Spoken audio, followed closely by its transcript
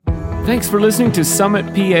Thanks for listening to Summit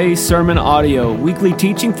PA Sermon Audio, weekly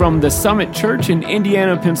teaching from the Summit Church in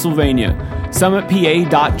Indiana, Pennsylvania.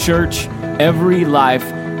 SummitPA.church, every life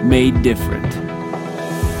made different.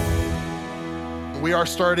 We are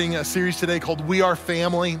starting a series today called We Are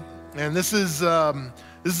Family, and this is a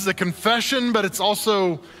confession, but it's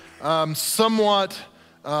also somewhat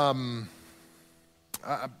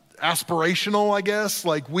aspirational, I guess.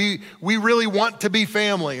 Like we really want to be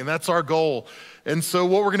family, and that's our goal. And so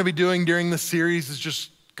what we're going to be doing during this series is just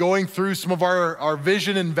going through some of our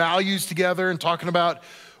vision and values together and talking about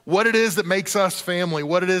what it is that makes us family,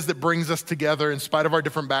 what it is that brings us together in spite of our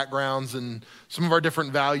different backgrounds and some of our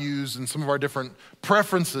different values and some of our different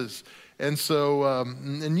preferences. And so,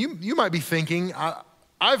 and you might be thinking,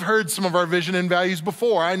 I've heard some of our vision and values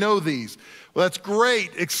before. I know these. Well, that's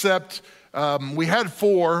great, except we had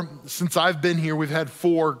four. Since I've been here, we've had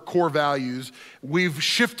four core values. We've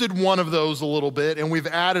shifted one of those a little bit, and we've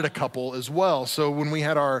added a couple as well. So when we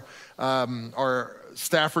had our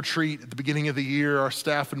staff retreat at the beginning of the year, our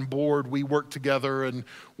staff and board, we worked together and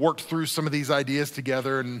worked through some of these ideas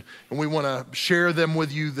together, and we want to share them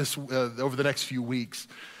with you this over the next few weeks.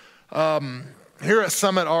 Here at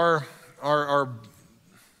Summit, our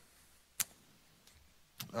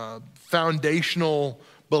foundational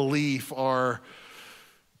belief, our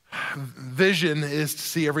vision is to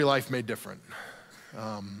see every life made different.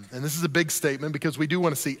 And this is a big statement because we do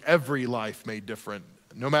want to see every life made different,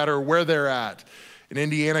 no matter where they're at, in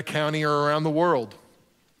Indiana County or around the world.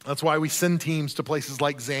 That's why we send teams to places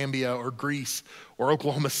like Zambia or Greece or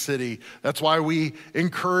Oklahoma City. That's why we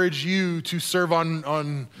encourage you to serve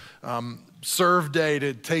on Serve Day,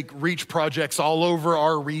 to take reach projects all over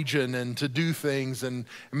our region and to do things and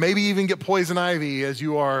maybe even get poison ivy as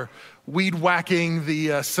you are weed whacking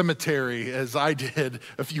the cemetery, as I did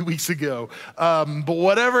a few weeks ago. But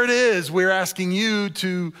whatever it is, we're asking you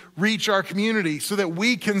to reach our community so that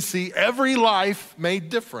we can see every life made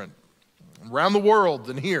different around the world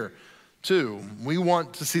and here too. We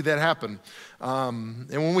want to see that happen. And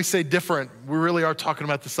when we say different, we really are talking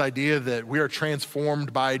about this idea that we are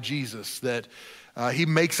transformed by Jesus, that he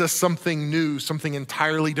makes us something new, something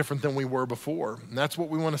entirely different than we were before. And that's what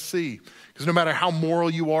we want to see. Because no matter how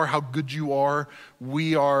moral you are, how good you are,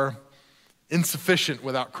 we are insufficient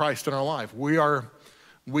without Christ in our life. We are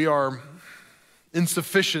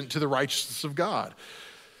insufficient to the righteousness of God.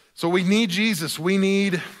 So we need Jesus. We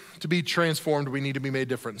need to be transformed. We need to be made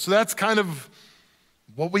different. So that's kind of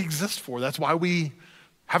what we exist for. That's why we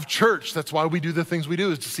have church. That's why we do the things we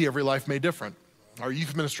do, is to see every life made different. Our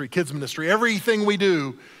youth ministry, kids ministry, everything we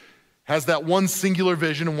do has that one singular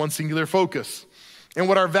vision and one singular focus. And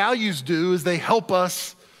what our values do is they help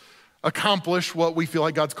us accomplish what we feel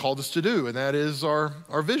like God's called us to do, and that is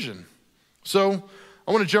our vision. So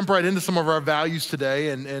I want to jump right into some of our values today,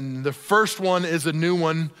 and the first one is a new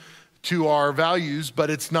one to our values, but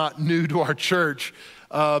it's not new to our church.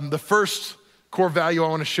 The first core value I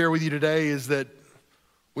want to share with you today is that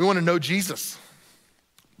we want to know Jesus.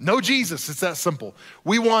 Know Jesus, it's that simple.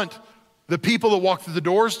 We want the people that walk through the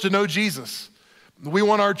doors to know Jesus. We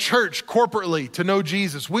want our church corporately to know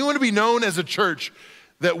Jesus. We want to be known as a church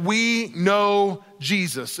that we know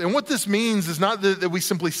Jesus. And what this means is not that we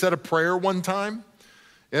simply said a prayer one time,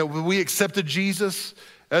 we accepted Jesus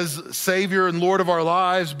as Savior and Lord of our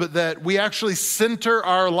lives, but that we actually center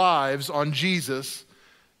our lives on Jesus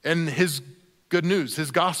and his good news,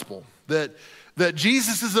 his gospel, that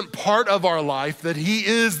Jesus isn't part of our life, that he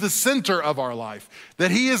is the center of our life, that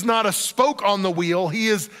he is not a spoke on the wheel, he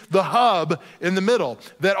is the hub in the middle,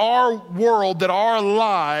 that our world, that our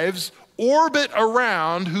lives orbit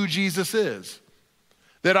around who Jesus is,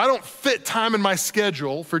 that I don't fit time in my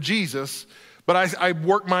schedule for Jesus, but I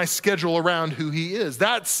work my schedule around who he is.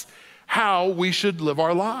 That's how we should live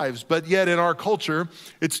our lives. But yet in our culture,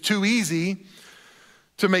 it's too easy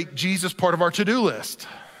to make Jesus part of our to-do list,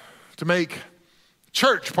 to make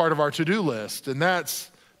church part of our to-do list, and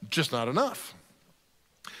that's just not enough.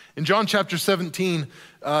 In John chapter 17,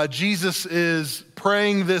 Jesus is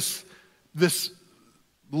praying this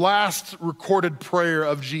last recorded prayer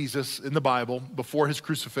of Jesus in the Bible before his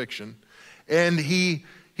crucifixion, and he's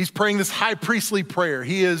praying this high priestly prayer.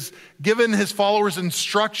 He has given his followers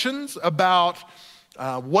instructions about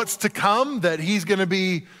what's to come, that he's going to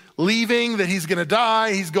be leaving, that he's going to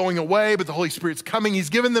die, he's going away, but the Holy Spirit's coming. He's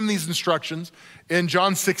given them these instructions in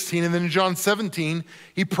John 16, and then in John 17,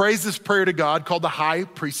 he prays this prayer to God called the high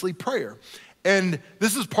priestly prayer. And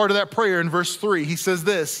this is part of that prayer in verse 3. He says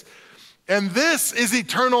this, "And this is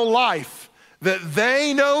eternal life, that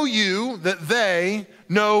they know you,"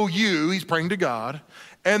 he's praying to God,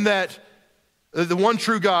 "and that the one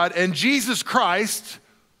true God, and Jesus Christ,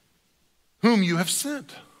 whom you have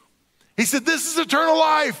sent. He said, this is eternal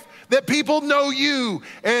life, that people know you,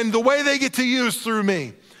 and the way they get to you is through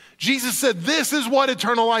me. Jesus said, this is what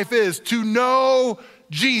eternal life is, to know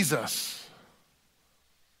Jesus.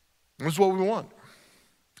 This is what we want.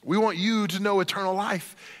 We want you to know eternal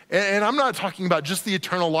life. And I'm not talking about just the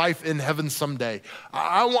eternal life in heaven someday.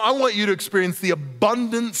 I want you to experience the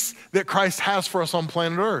abundance that Christ has for us on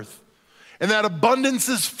planet Earth. And that abundance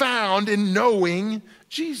is found in knowing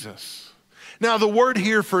Jesus. Now, the word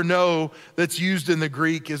here for know that's used in the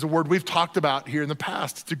Greek is a word we've talked about here in the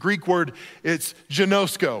past. It's a Greek word, it's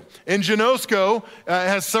ginosko. And ginosko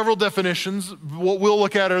has several definitions. What we'll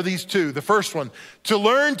look at are these two. The first one, to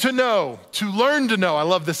learn to know. To learn to know. I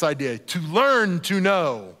love this idea. To learn to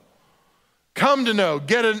know. Come to know,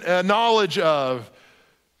 get a knowledge of,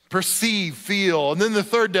 perceive, feel. And then the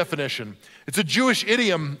third definition, it's a Jewish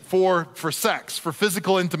idiom for sex, for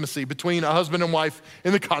physical intimacy between a husband and wife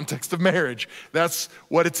in the context of marriage. That's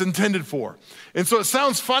what it's intended for. And so it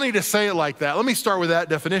sounds funny to say it like that. Let me start with that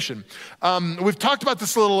definition. We've talked about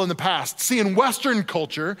this a little in the past. See, in Western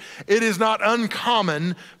culture, it is not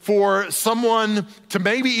uncommon for someone to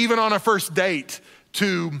maybe even on a first date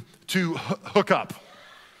to hook up.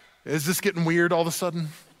 Is this getting weird all of a sudden?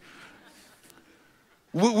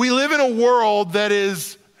 We live in a world that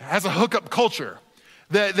has a hookup culture.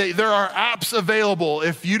 There are apps available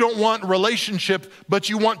if you don't want relationship, but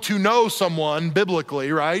you want to know someone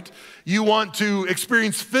biblically, right? You want to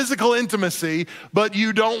experience physical intimacy, but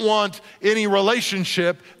you don't want any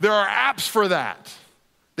relationship. There are apps for that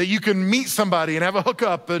you can meet somebody and have a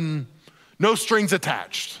hookup and no strings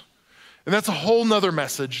attached. And that's a whole nother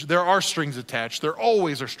message. There are strings attached. There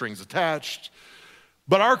always are strings attached.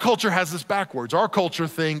 But our culture has this backwards. Our culture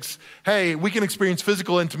thinks, hey, we can experience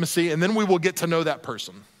physical intimacy and then we will get to know that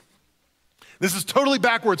person. This is totally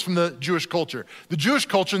backwards from the Jewish culture. The Jewish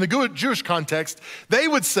culture, in the Jewish context, they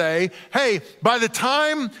would say, hey, by the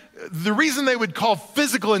time, the reason they would call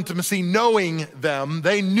physical intimacy knowing them,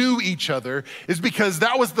 they knew each other, is because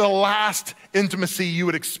that was the last intimacy you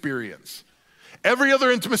would experience. Every other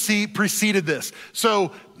intimacy preceded this.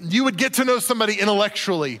 So you would get to know somebody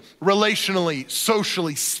intellectually, relationally,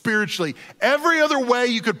 socially, spiritually. Every other way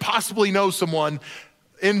you could possibly know someone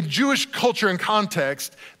in Jewish culture and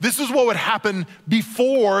context, this is what would happen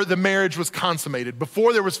before the marriage was consummated,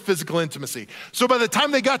 before there was physical intimacy. So by the time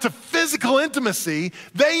they got to physical intimacy,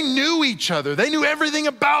 they knew each other. They knew everything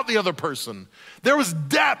about the other person. There was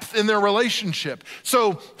depth in their relationship.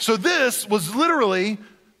 So this was literally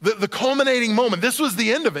the culminating moment. This was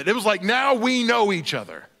the end of it. It was like, now we know each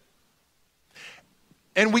other.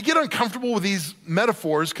 And we get uncomfortable with these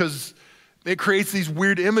metaphors because it creates these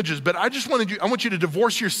weird images. But I want you to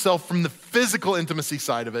divorce yourself from the physical intimacy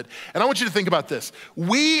side of it. And I want you to think about this.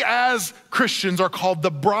 We as Christians are called the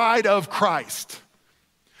bride of Christ.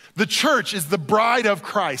 The church is the bride of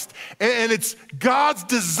Christ. And it's God's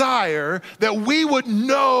desire that we would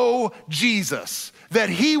know Jesus, that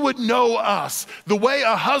he would know us the way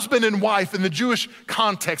a husband and wife in the Jewish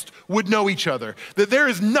context would know each other. That there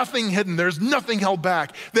is nothing hidden, there's nothing held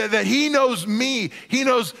back. That he knows me, he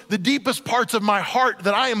knows the deepest parts of my heart,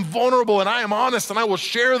 that I am vulnerable and I am honest and I will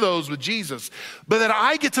share those with Jesus. But that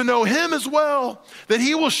I get to know him as well, that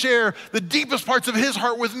he will share the deepest parts of his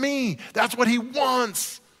heart with me. That's what he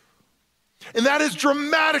wants. And that is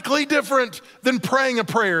dramatically different than praying a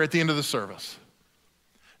prayer at the end of the service.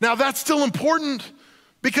 Now that's still important,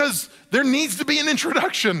 because there needs to be an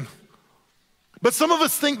introduction. But some of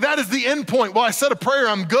us think that is the end point. Well, I said a prayer,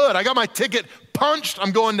 I'm good. I got my ticket punched,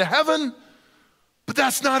 I'm going to heaven. But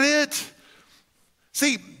that's not it.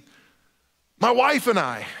 See, my wife and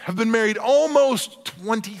I have been married almost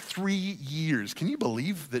 23 years. Can you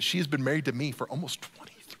believe that she has been married to me for almost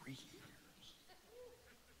 23 years?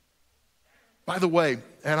 By the way,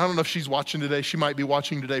 and I don't know if she's watching today. She might be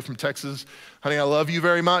watching today from Texas. Honey, I love you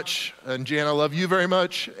very much. And Jan, I love you very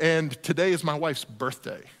much. And today is my wife's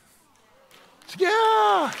birthday. So,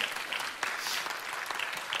 yeah.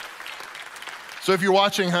 So if you're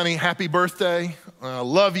watching, honey, happy birthday. I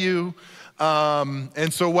love you.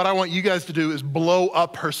 And so what I want you guys to do is blow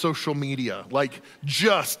up her social media. Like,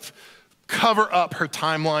 just cover up her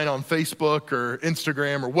timeline on Facebook or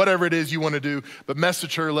Instagram or whatever it is you want to do, but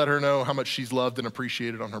message her, let her know how much she's loved and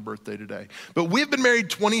appreciated on her birthday today. But we've been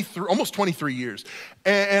married almost 23 years.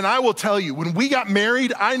 And I will tell you, when we got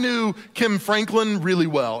married, I knew Kim Franklin really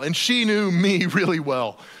well, and she knew me really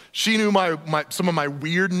well. She knew some of my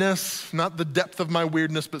weirdness, not the depth of my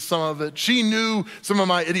weirdness, but some of it. She knew some of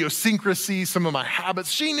my idiosyncrasies, some of my habits.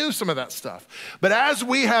 She knew some of that stuff. But as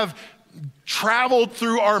we have traveled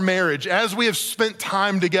through our marriage, as we have spent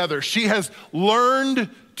time together, she has learned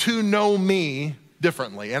to know me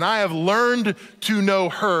differently, and I have learned to know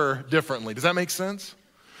her differently. Does that make sense?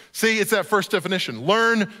 See, it's that first definition,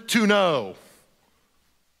 learn to know.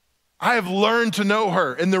 I have learned to know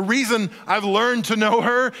her, and the reason I've learned to know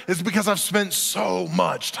her is because I've spent so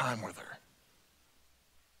much time with her.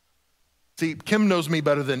 See, Kim knows me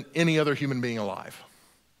better than any other human being alive.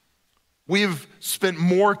 We've spent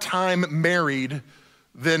more time married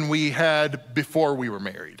than we had before we were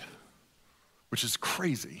married, which is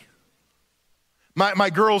crazy. My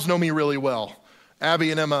girls know me really well.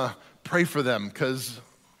 Abby and Emma, pray for them because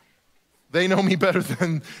they know me better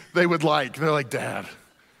than they would like. They're like, Dad.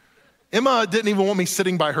 Emma didn't even want me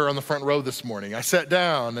sitting by her on the front row this morning. I sat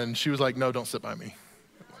down and she was like, no, don't sit by me.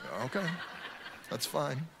 I'm like, okay, that's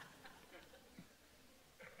fine.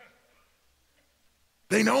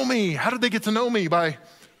 They know me. How did they get to know me? By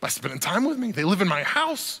spending time with me. They live in my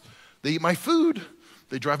house. They eat my food.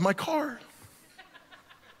 They drive my car.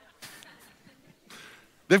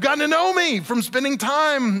 They've gotten to know me from spending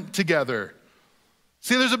time together.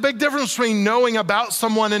 See, there's a big difference between knowing about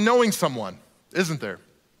someone and knowing someone, isn't there?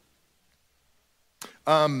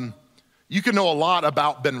 You can know a lot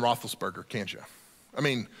about Ben Roethlisberger, can't you? I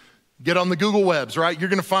mean, get on the Google webs, right? You're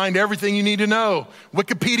gonna find everything you need to know.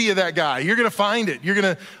 Wikipedia that guy, you're gonna find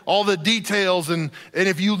it. All the details, and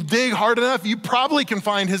if you dig hard enough, you probably can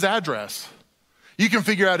find his address. You can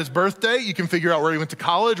figure out his birthday, you can figure out where he went to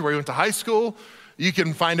college, where he went to high school. You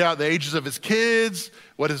can find out the ages of his kids,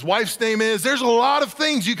 what his wife's name is. There's a lot of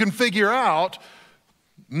things you can figure out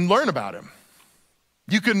and learn about him.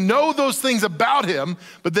 You can know those things about him,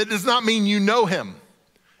 but that does not mean you know him.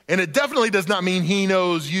 And it definitely does not mean he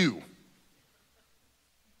knows you.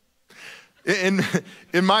 In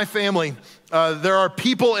my family, there are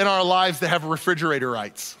people in our lives that have refrigerator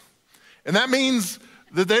rights. And that means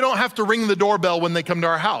that they don't have to ring the doorbell when they come to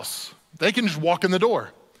our house. They can just walk in the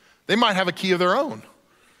door. They might have a key of their own.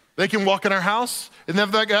 They can walk in our house and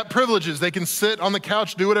they've got privileges. They can sit on the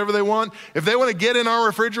couch, do whatever they want. If they want to get in our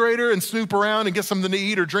refrigerator and snoop around and get something to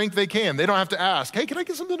eat or drink, they can. They don't have to ask, hey, can I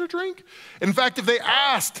get something to drink? In fact, if they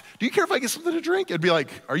asked, do you care if I get something to drink? It'd be like,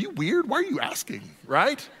 are you weird? Why are you asking,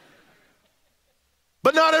 right?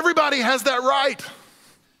 But not everybody has that right.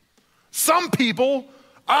 Some people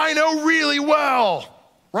I know really well,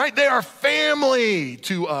 right? They are family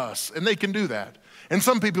to us and they can do that. And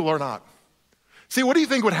some people are not. See, what do you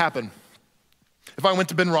think would happen if I went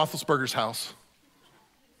to Ben Roethlisberger's house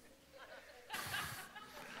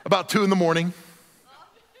about 2 a.m?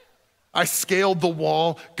 I scaled the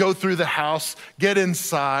wall, go through the house, get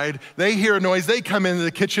inside. They hear a noise. They come into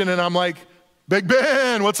the kitchen and I'm like, Big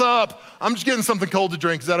Ben, what's up? I'm just getting something cold to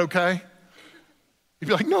drink. Is that okay? You'd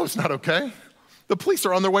be like, no, it's not okay. The police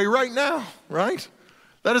are on their way right now, right?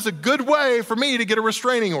 That is a good way for me to get a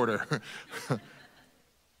restraining order.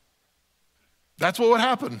 That's what would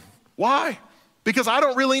happen. Why? Because I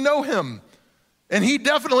don't really know him. And he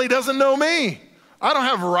definitely doesn't know me. I don't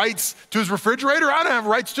have rights to his refrigerator. I don't have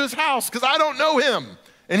rights to his house because I don't know him.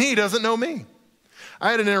 And he doesn't know me.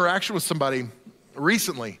 I had an interaction with somebody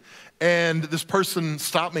recently. And this person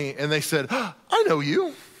stopped me and they said, I know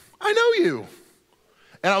you. I know you.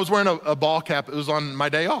 And I was wearing a ball cap. It was on my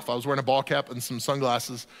day off. I was wearing a ball cap and some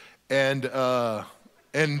sunglasses. And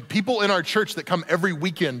people in our church that come every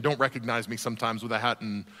weekend don't recognize me sometimes with a hat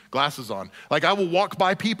and glasses on. Like I will walk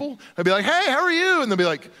by people, I'll be like, hey, how are you? And they'll be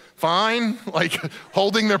like, fine, like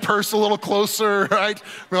holding their purse a little closer, right?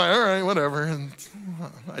 We're like, all right, whatever. And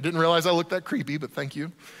I didn't realize I looked that creepy, but thank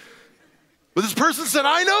you. But this person said,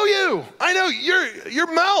 I know you. I know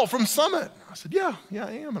you're Mel from Summit. I said, yeah,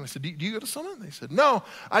 I am. And I said, do you go to Summit? And they said, no,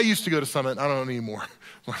 I used to go to Summit. I don't anymore.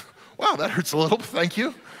 Wow, that hurts a little. Thank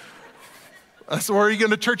you. I said, where are you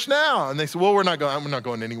going to church now? And they said, well, we're not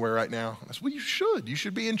going anywhere right now. I said, well, you should. You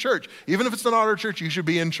should be in church. Even if it's not our church, you should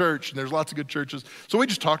be in church. And there's lots of good churches. So we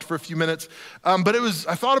just talked for a few minutes. But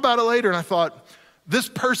I thought about it later and I thought, this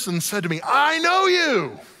person said to me, I know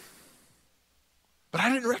you. But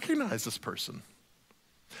I didn't recognize this person.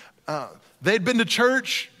 They'd been to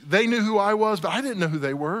church. They knew who I was, but I didn't know who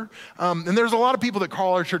they were. And there's a lot of people that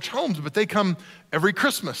call our church homes, but they come every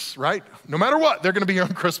Christmas, right? No matter what, they're going to be here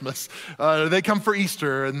on Christmas. They come for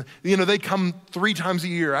Easter, and they come 3 times a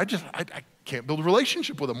year. I can't build a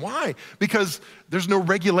relationship with them. Why? Because there's no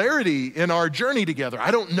regularity in our journey together.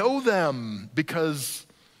 I don't know them because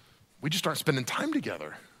we just aren't spending time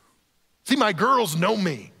together. See, my girls know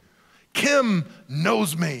me. Kim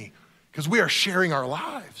knows me because we are sharing our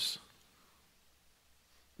lives.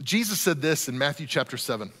 Jesus said this in Matthew chapter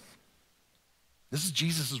 7. This is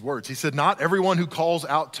Jesus' words. He said, not everyone who calls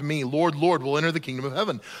out to me, Lord, Lord, will enter the kingdom of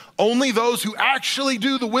heaven. Only those who actually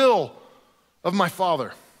do the will of my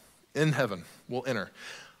Father in heaven will enter.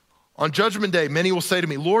 On judgment day, many will say to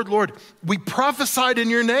me, Lord, Lord, we prophesied in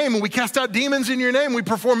your name and we cast out demons in your name. We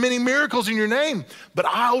performed many miracles in your name. But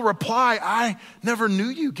I'll reply, I never knew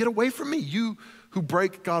you. Get away from me, you who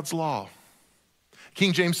break God's law.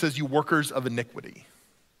 King James says, you workers of iniquity.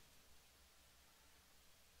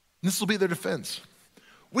 And this will be their defense.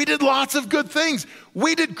 We did lots of good things.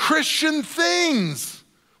 We did Christian things.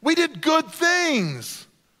 We did good things.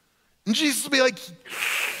 And Jesus will be like,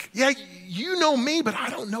 yeah, you know me, but I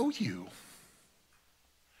don't know you.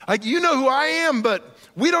 Like, you know who I am, but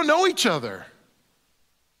we don't know each other.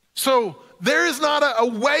 So there is not a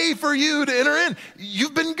way for you to enter in.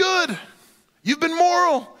 You've been good. You've been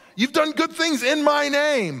moral. You've done good things in my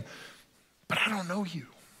name, but I don't know you.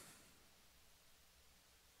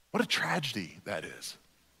 What a tragedy that is.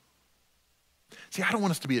 See, I don't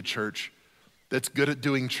want us to be a church that's good at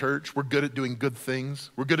doing church. We're good at doing good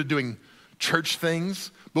things. We're good at doing church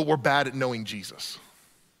things, but we're bad at knowing Jesus.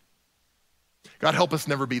 God, help us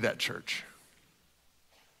never be that church.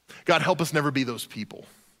 God, help us never be those people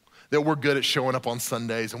that we're good at showing up on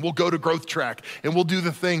Sundays and we'll go to Growth Track and we'll do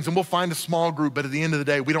the things and we'll find a small group, but at the end of the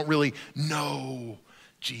day, we don't really know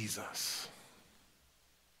Jesus.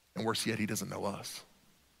 And worse yet, he doesn't know us.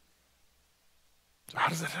 So how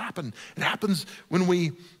does that happen? It happens when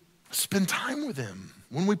we spend time with him,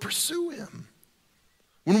 when we pursue him,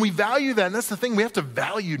 when we value that. And that's the thing, we have to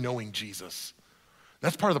value knowing Jesus.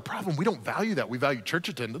 That's part of the problem. We don't value that. We value church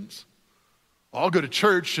attendance. I'll go to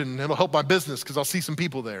church and it'll help my business because I'll see some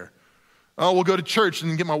people there. Oh, we'll go to church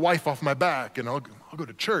and get my wife off my back and I'll go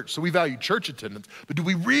to church. So we value church attendance. But do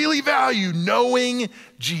we really value knowing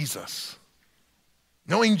Jesus?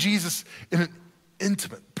 Knowing Jesus in an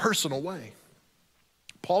intimate, personal way.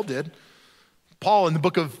 Paul did. Paul, in the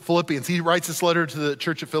book of Philippians, he writes this letter to the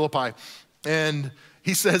church at Philippi. And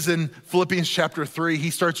he says in Philippians chapter 3, he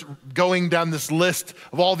starts going down this list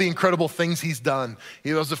of all the incredible things he's done.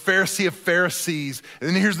 He was a Pharisee of Pharisees. And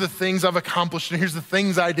then here's the things I've accomplished. And here's the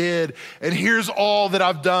things I did. And here's all that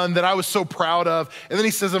I've done that I was so proud of. And then he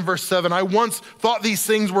says in verse 7, I once thought these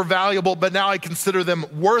things were valuable, but now I consider them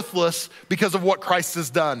worthless because of what Christ has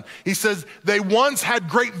done. He says, they once had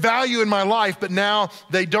great value in my life, but now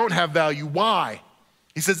they don't have value. Why?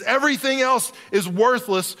 He says, everything else is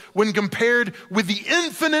worthless when compared with the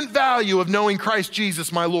infinite value of knowing Christ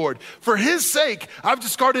Jesus, my Lord. For his sake, I've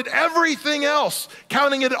discarded everything else,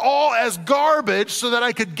 counting it all as garbage so that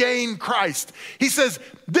I could gain Christ. He says,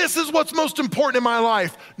 this is what's most important in my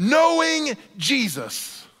life, knowing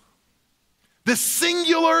Jesus. This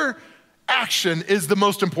singular action is the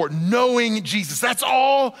most important, knowing Jesus. That's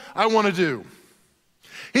all I want to do.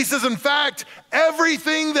 He says, in fact,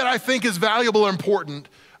 everything that I think is valuable or important,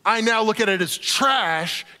 I now look at it as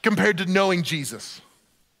trash compared to knowing Jesus.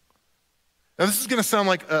 Now, this is going to sound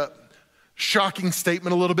like a shocking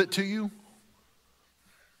statement a little bit to you.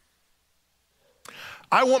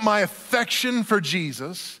 I want my affection for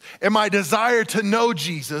Jesus and my desire to know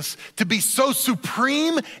Jesus to be so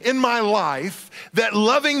supreme in my life that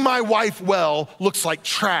loving my wife well looks like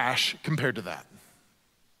trash compared to that.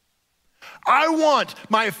 I want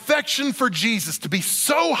my affection for Jesus to be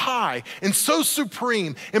so high and so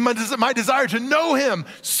supreme, and my desire to know him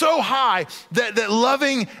so high that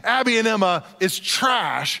loving Abby and Emma is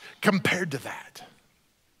trash compared to that.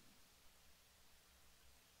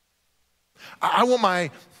 I want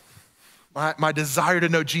my desire to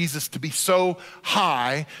know Jesus to be so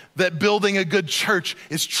high that building a good church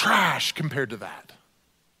is trash compared to that.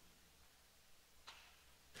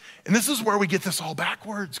 And this is where we get this all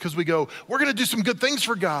backwards, because we go, we're going to do some good things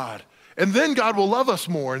for God, and then God will love us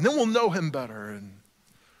more, and then we'll know him better. And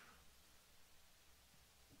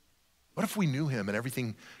what if we knew him and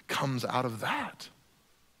everything comes out of that?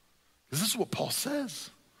 Because this is what Paul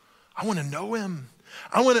says. I want to know him.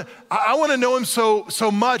 I want to know him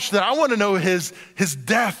so much that I want to know his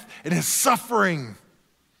death and his suffering.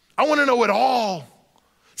 I want to know it all.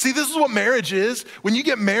 See, this is what marriage is. When you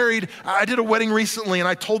get married, I did a wedding recently and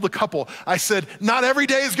I told the couple, I said, not every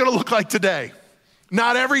day is going to look like today.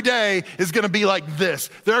 Not every day is going to be like this.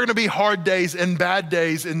 There are going to be hard days and bad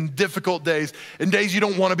days and difficult days and days you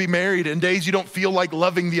don't want to be married and days you don't feel like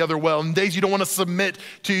loving the other well and days you don't want to submit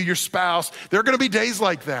to your spouse. There are going to be days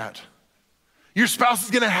like that. Your spouse is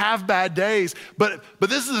going to have bad days, but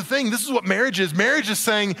this is the thing. This is what marriage is. Marriage is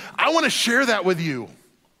saying, I want to share that with you.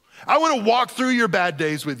 I want to walk through your bad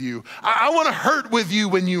days with you. I want to hurt with you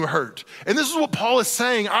when you hurt. And this is what Paul is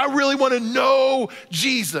saying. I really want to know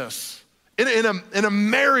Jesus in a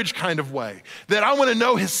marriage kind of way. That I want to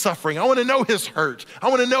know his suffering. I want to know his hurt. I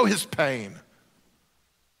want to know his pain.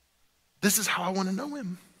 This is how I want to know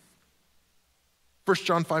him. 1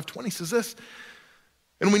 John 5:20 says this,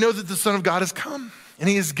 and we know that the Son of God has come, and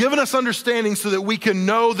he has given us understanding so that we can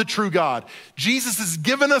know the true God. Jesus has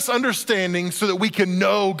given us understanding so that we can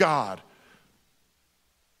know God.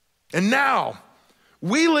 And now,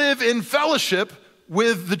 we live in fellowship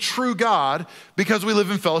with the true God because we live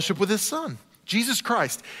in fellowship with his Son, Jesus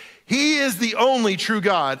Christ. He is the only true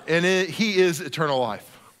God, and he is eternal life.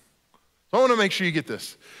 So I want to make sure you get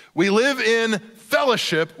this. We live in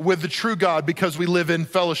fellowship with the true God because we live in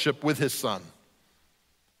fellowship with his Son.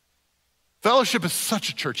 Fellowship is such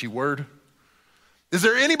a churchy word. Is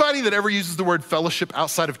there anybody that ever uses the word fellowship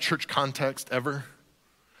outside of church context ever?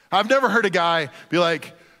 I've never heard a guy be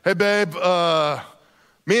like, hey babe,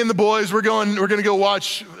 me and the boys, we're gonna go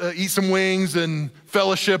watch, eat some wings and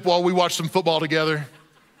fellowship while we watch some football together.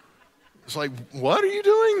 It's like, what are you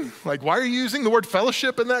doing? Like, why are you using the word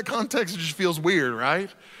fellowship in that context? It just feels weird, right?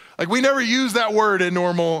 Like, we never use that word in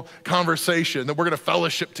normal conversation, that we're gonna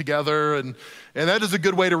fellowship together, and that is a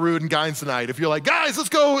good way to ruin guys tonight. If you're like, guys, let's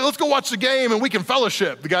go watch the game and we can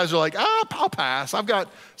fellowship. The guys are like, I'll pass. I've got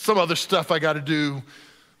some other stuff I gotta do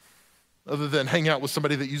other than hang out with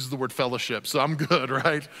somebody that uses the word fellowship, so I'm good,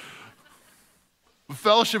 right?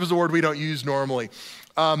 Fellowship is a word we don't use normally.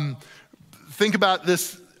 Think about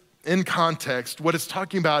this in context. What it's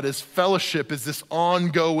talking about is fellowship is this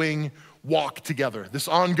ongoing walk together, this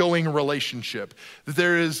ongoing relationship. That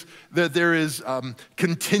there is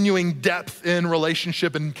continuing depth in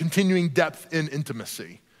relationship and continuing depth in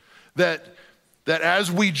intimacy. That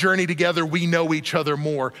as we journey together, we know each other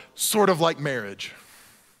more, sort of like marriage.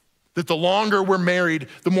 That the longer we're married,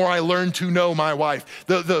 the more I learn to know my wife.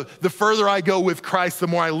 The further I go with Christ, the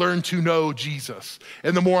more I learn to know Jesus.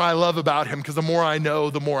 And the more I love about him, because the more I know,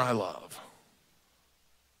 the more I love.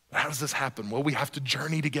 How does this happen? Well, we have to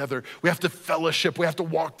journey together. We have to fellowship. We have to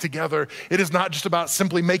walk together. It is not just about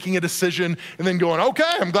simply making a decision and then going, okay,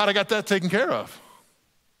 I'm glad I got that taken care of.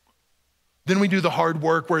 Then we do the hard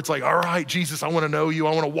work where it's like, all right, Jesus, I want to know you.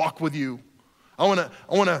 I want to walk with you. I want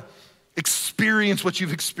to experience what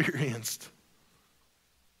you've experienced.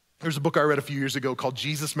 There's a book I read a few years ago called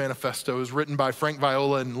Jesus Manifesto. It was written by Frank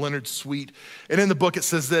Viola and Leonard Sweet. And in the book it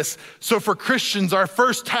says this, so for Christians, our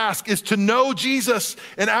first task is to know Jesus.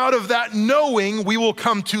 And out of that knowing, we will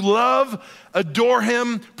come to love, adore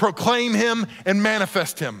him, proclaim him, and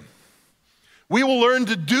manifest him. We will learn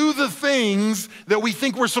to do the things that we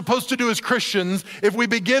think we're supposed to do as Christians if we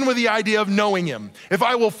begin with the idea of knowing him. If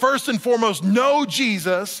I will first and foremost know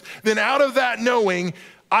Jesus, then out of that knowing,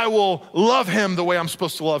 I will love him the way I'm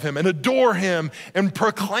supposed to love him and adore him and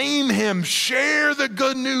proclaim him, share the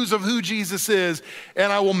good news of who Jesus is,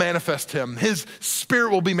 and I will manifest him. His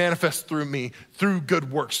spirit will be manifest through me, through good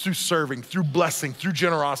works, through serving, through blessing, through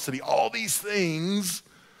generosity. All these things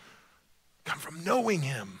come from knowing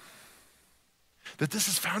him. That this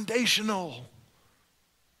is foundational.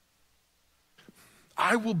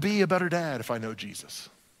 I will be a better dad if I know Jesus.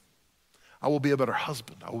 I will be a better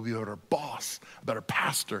husband. I will be a better boss, a better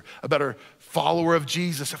pastor, a better follower of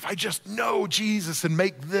Jesus if I just know Jesus and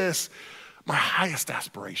make this my highest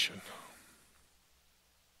aspiration.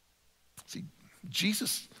 See,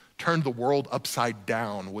 Jesus turned the world upside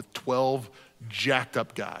down with 12 jacked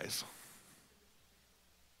up guys.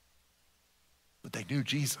 But they knew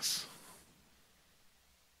Jesus.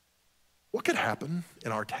 What could happen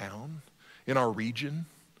in our town, in our region,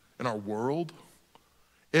 in our world,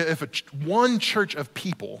 if one church of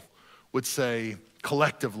people would say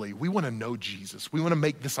collectively, we want to know Jesus. We want to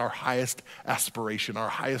make this our highest aspiration, our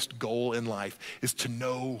highest goal in life is to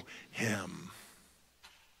know him.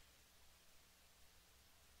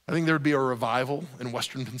 I think there would be a revival in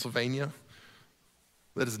Western Pennsylvania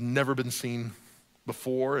that has never been seen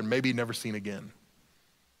before and maybe never seen again.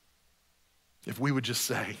 If we would just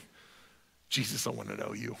say, Jesus, I want to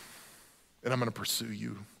know you, and I'm going to pursue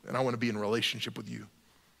you, and I want to be in relationship with you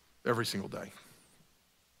every single day.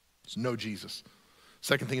 So know Jesus.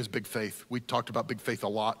 Second thing is big faith. We talked about big faith a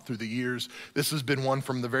lot through the years. This has been one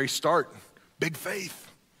from the very start, big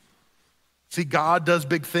faith. See, God does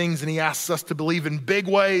big things, and he asks us to believe in big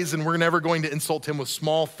ways, and we're never going to insult him with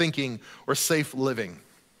small thinking or safe living.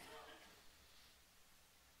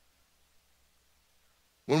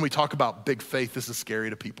 When we talk about big faith, this is scary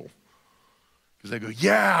to people. Because they go,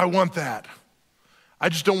 yeah, I want that. I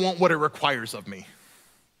just don't want what it requires of me.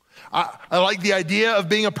 I like the idea of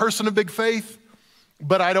being a person of big faith,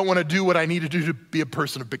 but I don't want to do what I need to do to be a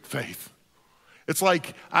person of big faith. It's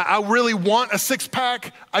like, I really want a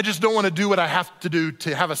six-pack, I just don't want to do what I have to do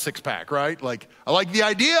to have a six-pack, right? Like, I like the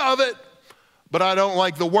idea of it, but I don't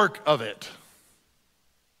like the work of it.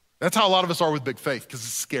 That's how a lot of us are with big faith, because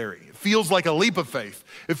it's scary. It feels like a leap of faith.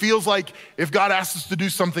 It feels like if God asks us to do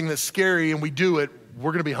something that's scary and we do it,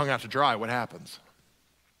 we're gonna be hung out to dry. What happens?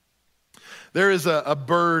 There is a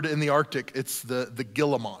bird in the Arctic. It's the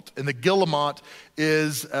guillemot. And the guillemot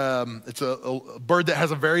is it's a bird that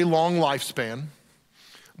has a very long lifespan,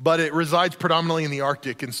 but it resides predominantly in the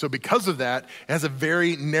Arctic. And so because of that, it has a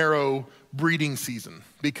very narrow breeding season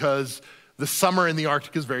because the summer in the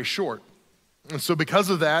Arctic is very short. And so because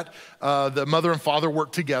of that, the mother and father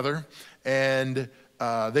work together, and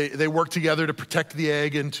they work together to protect the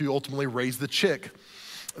egg and to ultimately raise the chick.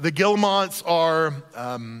 The guillemots are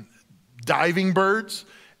diving birds,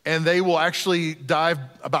 and they will actually dive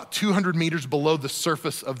about 200 meters below the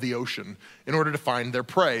surface of the ocean in order to find their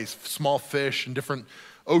prey, small fish and different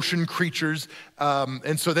ocean creatures.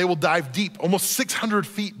 And so they will dive deep, almost 600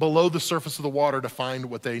 feet below the surface of the water to find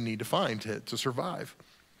what they need to find to survive.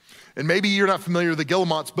 And maybe you're not familiar with the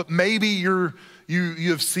guillemots, but maybe you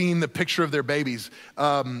have seen the picture of their babies.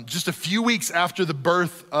 Just a few weeks after the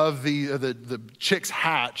birth of the chicks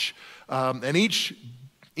hatch, and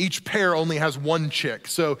each pair only has one chick.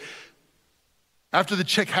 So after the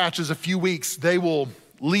chick hatches a few weeks, they will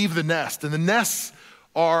leave the nest. And the nests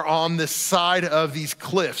are on this side of these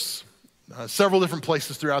cliffs, several different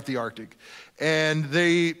places throughout the Arctic. And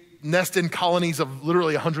they nest in colonies of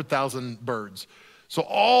literally 100,000 birds. So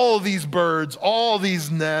all of these birds, all these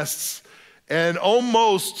nests, and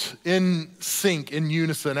almost in sync, in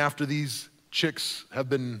unison, after these chicks have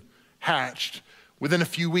been hatched, within a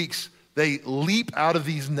few weeks, they leap out of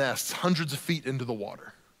these nests hundreds of feet into the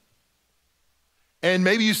water. And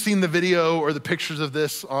maybe you've seen the video or the pictures of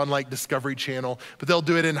this on like Discovery Channel, but they'll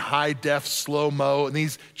do it in high def, slow-mo, and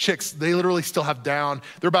these chicks, they literally still have down.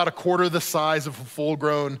 They're about a quarter the size of a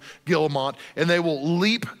full-grown guillemot, and they will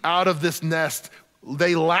leap out of this nest.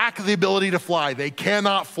 They lack the ability to fly. They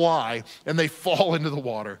cannot fly, and they fall into the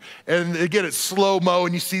water. And again, it's slow-mo,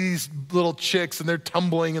 and you see these little chicks, and they're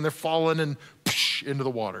tumbling, and they're falling, and into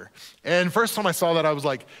the water. And first time I saw that, I was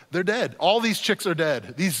like, they're dead. All these chicks are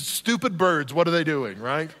dead. These stupid birds, what are they doing,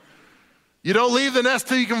 right? You don't leave the nest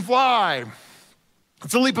till you can fly.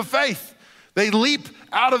 It's a leap of faith. They leap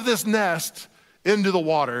out of this nest into the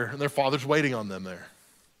water, and their father's waiting on them there.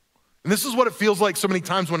 And this is what it feels like so many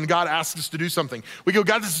times when God asks us to do something. We go,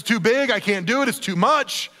 God, this is too big. I can't do it. It's too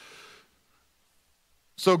much.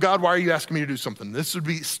 So God, why are you asking me to do something? This would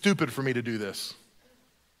be stupid for me to do this.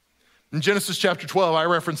 In Genesis chapter 12, I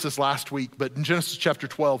referenced this last week, but in Genesis chapter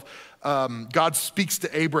 12, God speaks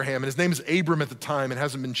to Abraham, and his name is Abram at the time. It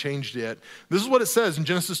hasn't been changed yet. This is what it says in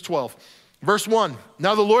Genesis 12. Verse 1,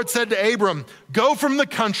 now the Lord said to Abram, go from the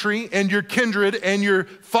country and your kindred and your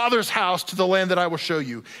father's house to the land that I will show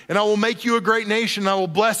you. And I will make you a great nation. I will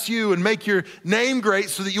bless you and make your name great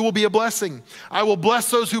so that you will be a blessing. I will bless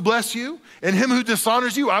those who bless you, and him who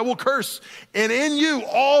dishonors you I will curse. And in you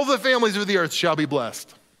all the families of the earth shall be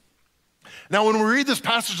blessed. Now, when we read this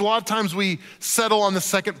passage, a lot of times we settle on the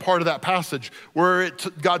second part of that passage where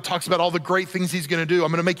God talks about all the great things he's gonna do.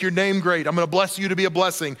 I'm gonna make your name great. I'm gonna bless you to be a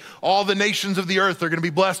blessing. All the nations of the earth are gonna be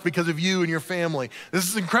blessed because of you and your family. This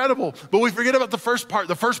is incredible. But we forget about the first part.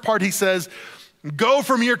 The first part, he says, go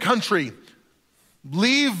from your country,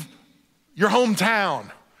 leave your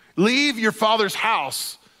hometown, leave your father's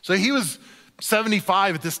house. So he was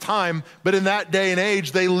 75 at this time, but in that day and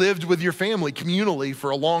age, they lived with your family communally for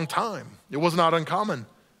a long time. It was not uncommon.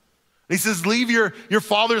 He says, leave your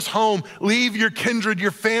father's home, leave your kindred,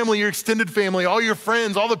 your family, your extended family, all your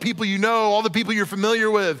friends, all the people you know, all the people you're familiar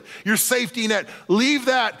with, your safety net. Leave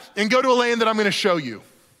that and go to a land that I'm gonna show you.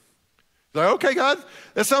 He's like, okay, God,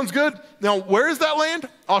 that sounds good. Now, where is that land?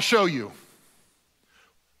 I'll show you.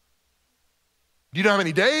 Do you know how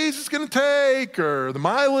many days it's gonna take or the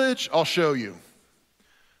mileage? I'll show you.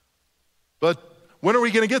 But when are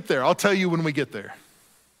we gonna get there? I'll tell you when we get there.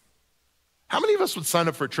 How many of us would sign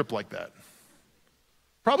up for a trip like that?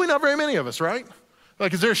 Probably not very many of us, right?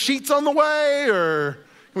 Like, is there sheets on the way, or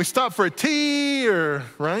can we stop for a tea, or,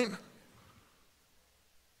 right?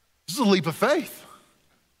 This is a leap of faith.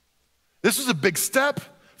 This is a big step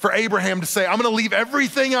for Abraham to say, I'm gonna leave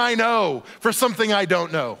everything I know for something I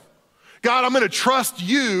don't know. God, I'm gonna trust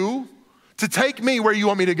you to take me where you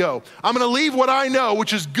want me to go. I'm gonna leave what I know,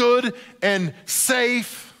 which is good and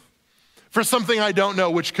safe, for something I don't know,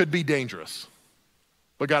 which could be dangerous.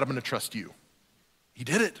 But God, I'm gonna trust you. He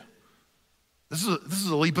did it. This is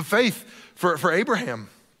a leap of faith for Abraham.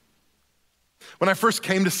 When I first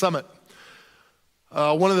came to Summit,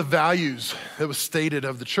 one of the values that was stated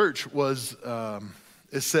of the church was, the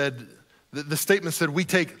statement said, we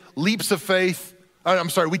take steps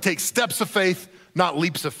of faith, not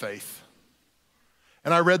leaps of faith.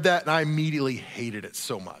 And I read that and I immediately hated it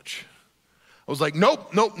so much. I was like,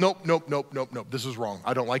 nope. This is wrong.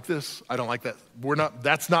 I don't like this. I don't like that.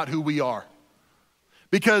 That's not who we are.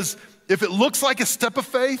 Because if it looks like a step of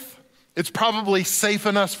faith, it's probably safe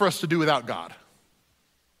enough for us to do without God.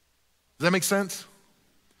 Does that make sense?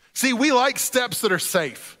 See, we like steps that are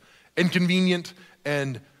safe and convenient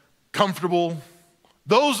and comfortable.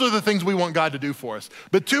 Those are the things we want God to do for us.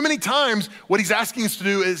 But too many times, what he's asking us to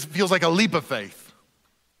do feels like a leap of faith.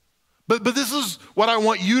 But this is what I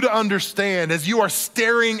want you to understand as you are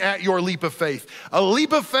staring at your leap of faith. A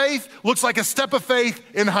leap of faith looks like a step of faith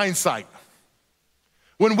in hindsight.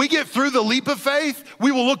 When we get through the leap of faith,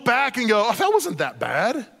 we will look back and go, oh, that wasn't that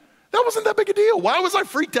bad. That wasn't that big a deal. Why was I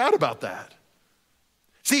freaked out about that?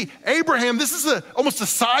 See, Abraham, this is almost a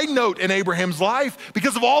side note in Abraham's life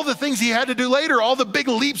because of all the things he had to do later, all the big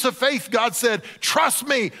leaps of faith. God said, trust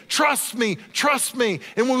me, trust me, trust me.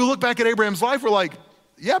 And when we look back at Abraham's life, we're like,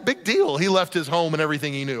 yeah, big deal. He left his home and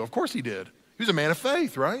everything he knew. Of course he did. He was a man of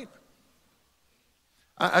faith, right?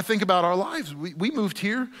 I think about our lives. We moved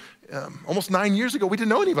here almost 9 years ago. We didn't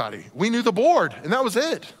know anybody. We knew the board, and that was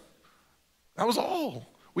it. That was all.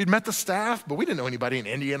 We'd met the staff, but we didn't know anybody in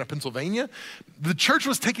Indiana, Pennsylvania. The church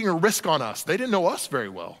was taking a risk on us. They didn't know us very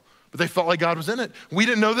well, but they felt like God was in it. We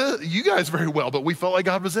didn't know you guys very well, but we felt like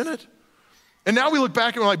God was in it. And now we look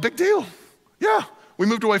back and we're like, big deal. Yeah, we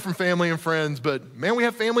moved away from family and friends, but man, we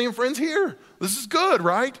have family and friends here. This is good,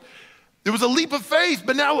 right? It was a leap of faith,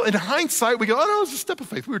 but now in hindsight, we go, oh no, it was a step of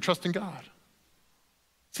faith. We were trusting God.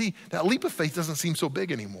 See, that leap of faith doesn't seem so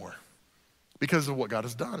big anymore because of what God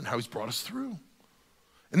has done and how he's brought us through.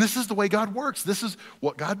 And this is the way God works. This is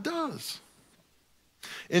what God does.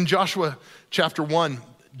 In Joshua chapter 1,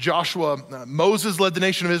 Moses led the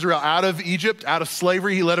nation of Israel out of Egypt, out of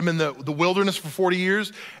slavery. He led them in the wilderness for 40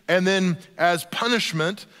 years. And then as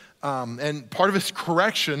punishment, and part of his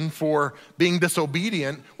correction for being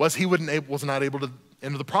disobedient was he was not able to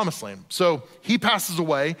enter the promised land. So he passes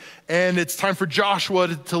away, and it's time for Joshua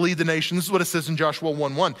to lead the nation. This is what it says in Joshua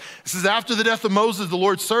 1:1. It says, after the death of Moses, the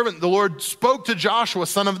Lord's servant, the Lord spoke to Joshua,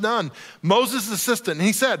 son of Nun, Moses' assistant, and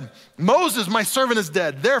he said, Moses, my servant, is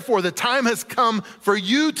dead. Therefore, the time has come for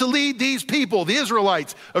you to lead these people, the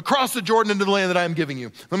Israelites, across the Jordan into the land that I am giving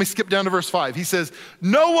you. Let me skip down to verse 5. He says,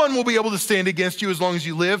 no one will be able to stand against you as long as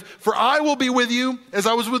you live, for I will be with you as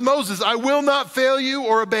I was with Moses. I will not fail you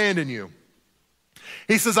or abandon you.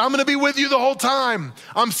 He says, I'm going to be with you the whole time.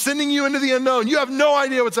 I'm sending you into the unknown. You have no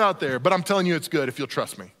idea what's out there, but I'm telling you it's good if you'll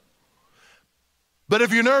trust me. But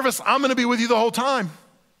if you're nervous, I'm going to be with you the whole time.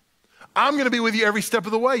 I'm going to be with you every step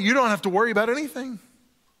of the way. You don't have to worry about anything.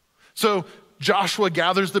 So Joshua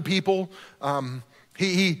gathers the people.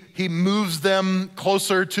 He moves them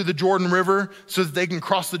closer to the Jordan River so that they can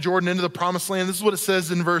cross the Jordan into the promised land. This is what it says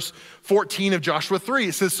in verse 14 of Joshua 3.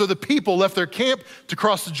 It says, so the people left their camp to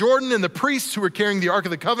cross the Jordan, and the priests who were carrying the Ark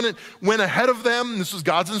of the Covenant went ahead of them. This was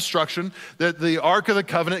God's instruction, that the Ark of the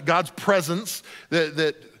Covenant, God's presence,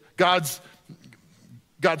 that God's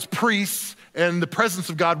priests and the presence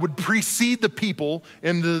of God would precede the people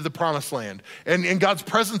into the promised land. And God's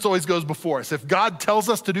presence always goes before us. If God tells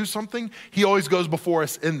us to do something, he always goes before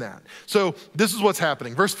us in that. So this is what's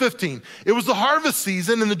happening. Verse 15, it was the harvest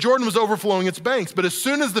season and the Jordan was overflowing its banks. But as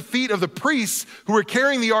soon as the feet of the priests who were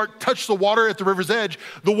carrying the ark touched the water at the river's edge,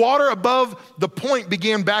 the water above the point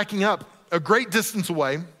began backing up a great distance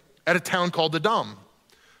away at a town called Adam,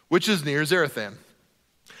 which is near Zarethan.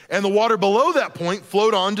 And the water below that point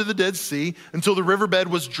flowed on to the Dead Sea until the riverbed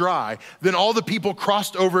was dry. Then all the people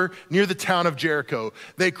crossed over near the town of Jericho.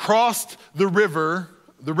 They crossed the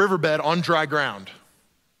riverbed on dry ground.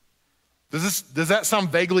 Does that sound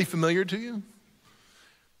vaguely familiar to you?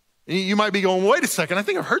 You might be going, wait a second, I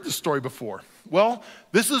think I've heard this story before. Well,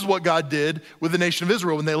 this is what God did with the nation of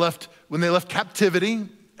Israel when they left captivity.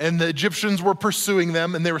 And the Egyptians were pursuing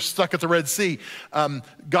them, and they were stuck at the Red Sea.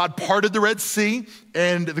 God parted the Red Sea,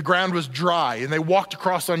 and the ground was dry, and they walked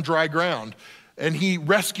across on dry ground, and he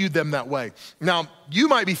rescued them that way. Now, you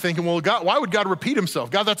might be thinking, well, God, why would God repeat himself?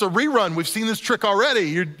 God, that's a rerun. We've seen this trick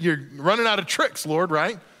already. You're running out of tricks, Lord,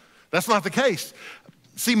 right? That's not the case.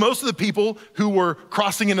 See, most of the people who were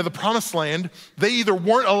crossing into the promised land, they either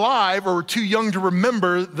weren't alive or were too young to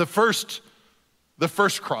remember the first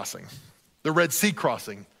crossing, the Red Sea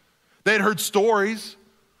crossing. They had heard stories.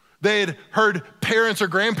 They had heard parents or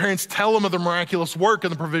grandparents tell them of the miraculous work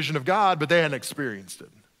and the provision of God, but they hadn't experienced it.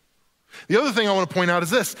 The other thing I want to point out is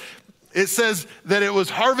this. It says that it was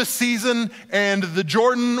harvest season and the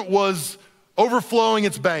Jordan was overflowing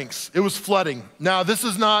its banks. It was flooding. Now, this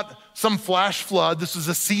is not some flash flood. This is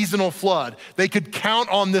a seasonal flood. They could count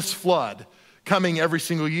on this flood coming every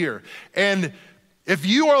single year. And If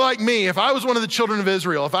you are like me, if I was one of the children of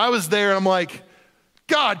Israel, if I was there and I'm like,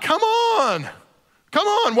 God, come on.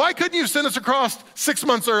 Why couldn't you send us across 6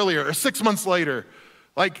 months earlier or 6 months later?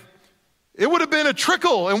 Like, it would have been a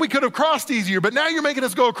trickle and we could have crossed easier, but now you're making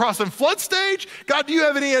us go across in flood stage? God, do you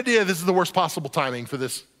have any idea this is the worst possible timing for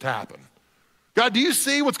this to happen? God, do you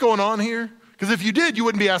see what's going on here? Because if you did, you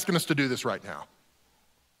wouldn't be asking us to do this right now.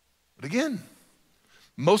 But again,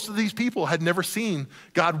 most of these people had never seen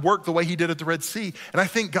God work the way he did at the Red Sea. And I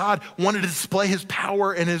think God wanted to display his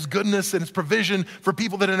power and his goodness and his provision for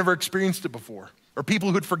people that had never experienced it before, or people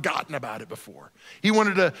who had forgotten about it before. He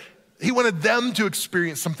wanted them to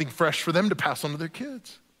experience something fresh for them to pass on to their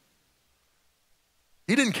kids.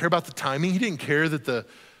 He didn't care about the timing. He didn't care that the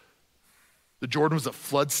Jordan was at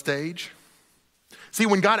flood stage. See,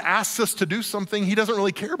 when God asks us to do something, he doesn't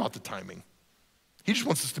really care about the timing. He just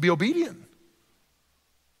wants us to be obedient.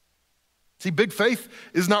 See, big faith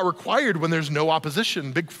is not required when there's no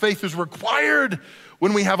opposition. Big faith is required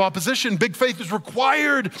when we have opposition. Big faith is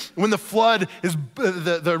required when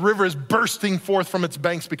the river is bursting forth from its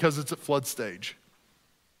banks because it's at flood stage.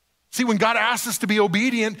 See, when God asks us to be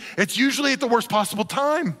obedient, it's usually at the worst possible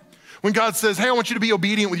time. When God says, hey, I want you to be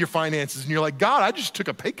obedient with your finances, and you're like, God, I just took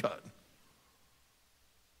a pay cut.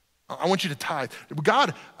 I want you to tithe.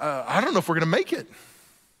 God, I don't know if we're gonna make it.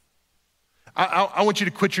 I want you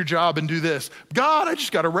to quit your job and do this. God, I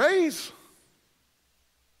just got a raise.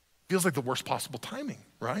 Feels like the worst possible timing,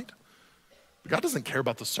 right? But God doesn't care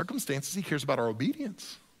about the circumstances. He cares about our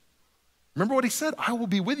obedience. Remember what he said? I will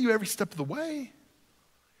be with you every step of the way.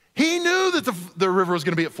 He knew that the river was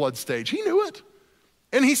going to be at flood stage. He knew it.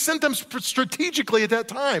 And he sent them strategically at that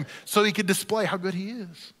time so he could display how good he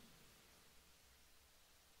is.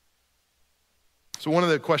 So one of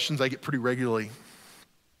the questions I get pretty regularly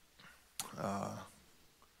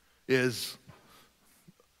is,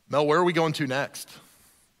 Mel, where are we going to next?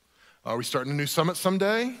 Are we starting a new summit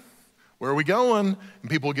someday? Where are we going? And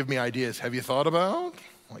people will give me ideas. Have you thought about?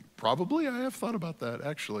 Like, probably I have thought about that,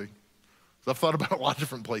 actually. So I've thought about a lot of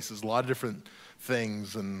different places, a lot of different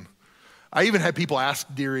things. And I even had people ask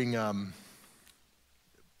during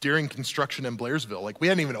construction in Blairsville. Like, we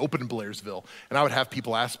hadn't even opened in Blairsville. And I would have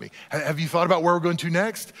people ask me, have you thought about where we're going to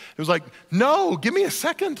next? It was like, no, give me a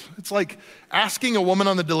second. It's like asking a woman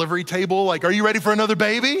on the delivery table, like, are you ready for another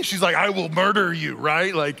baby? She's like, I will murder you,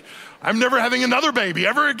 right? Like, I'm never having another baby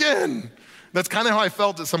ever again. That's kind of how I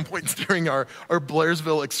felt at some points during our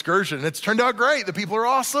Blairsville excursion. And it's turned out great. The people are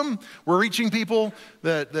awesome. We're reaching people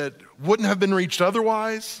that wouldn't have been reached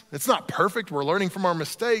otherwise. It's not perfect. We're learning from our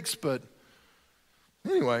mistakes, but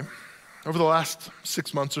anyway, over the last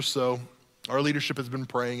 6 months or so, our leadership has been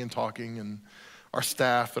praying and talking, and our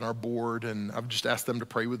staff and our board, and I've just asked them to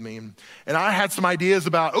pray with me. And I had some ideas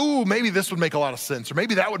about, maybe this would make a lot of sense, or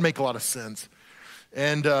maybe that would make a lot of sense.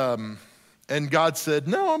 And God said,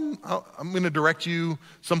 no, I'm going to direct you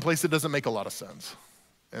someplace that doesn't make a lot of sense.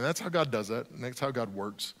 And that's how God does it, and that's how God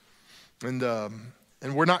works. And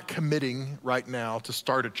we're not committing right now to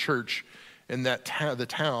start a church in the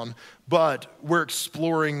town, but we're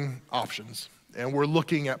exploring options and we're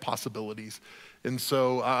looking at possibilities. And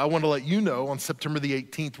so I want to let you know on September the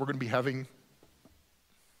 18th, we're going to be having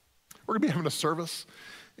a service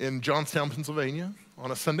in Johnstown, Pennsylvania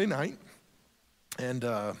on a Sunday night. And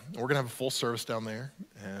we're going to have a full service down there.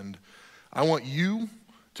 And I want you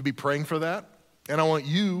to be praying for that. And I want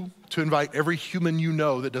you to invite every human you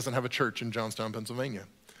know that doesn't have a church in Johnstown, Pennsylvania.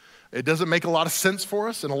 It doesn't make a lot of sense for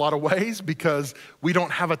us in a lot of ways because we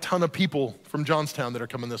don't have a ton of people from Johnstown that are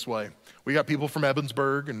coming this way. We got people from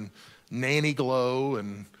Ebensburg and Nanny Glow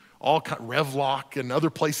and Revlock and other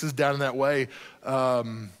places down in that way, but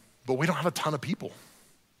we don't have a ton of people.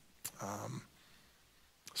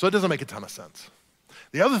 So it doesn't make a ton of sense.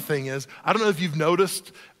 The other thing is, I don't know if you've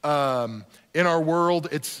noticed in our world,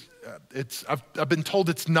 I've been told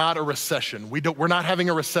it's not a recession. We're not having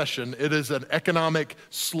a recession. It is an economic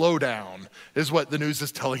slowdown, is what the news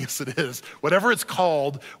is telling us it is. Whatever it's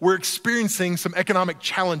called, we're experiencing some economic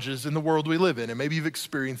challenges in the world we live in. And maybe you've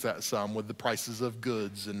experienced that some with the prices of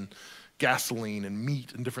goods and gasoline and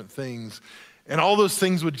meat and different things. And all those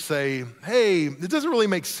things would say, hey, it doesn't really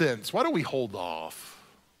make sense. Why don't we hold off?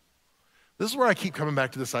 This is where I keep coming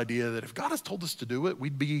back to this idea that if God has told us to do it,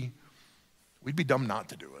 we'd be dumb not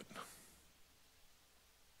to do it.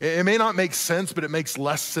 It may not make sense, but it makes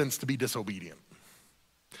less sense to be disobedient.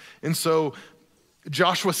 And so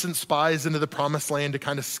Joshua sent spies into the promised land to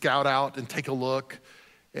kind of scout out and take a look.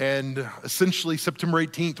 And essentially September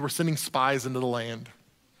 18th, we're sending spies into the land.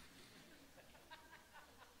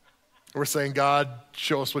 We're saying, God,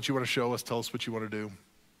 show us what you want to show us. Tell us what you want to do.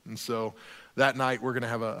 And so That night, we're going to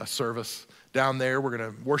have a service down there. We're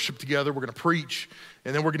going to worship together. We're going to preach.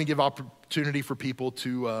 And then we're going to give opportunity for people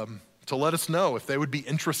to let us know if they would be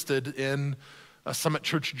interested in Summit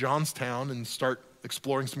Church Johnstown and start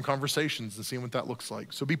exploring some conversations and seeing what that looks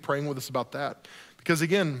like. So be praying with us about that. Because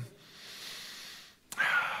again,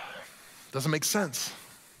 it doesn't make sense.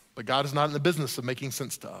 But God is not in the business of making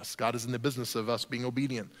sense to us. God is in the business of us being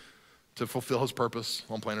obedient to fulfill his purpose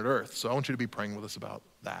on planet Earth. So I want you to be praying with us about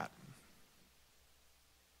that.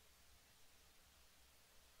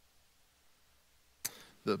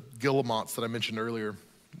 The guillemots that I mentioned earlier,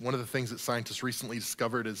 one of the things that scientists recently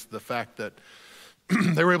discovered is the fact that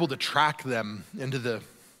they were able to track them into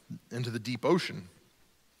the deep ocean.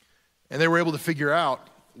 And they were able to figure out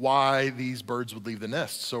why these birds would leave the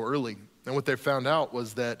nest so early. And what they found out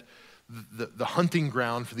was that the hunting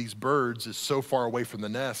ground for these birds is so far away from the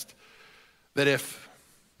nest that if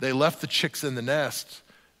they left the chicks in the nest,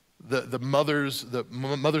 the mothers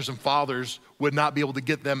and fathers would not be able to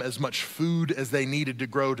get them as much food as they needed to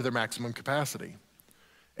grow to their maximum capacity.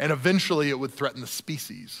 And eventually it would threaten the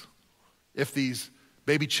species if these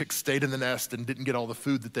baby chicks stayed in the nest and didn't get all the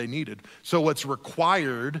food that they needed. So what's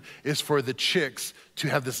required is for the chicks to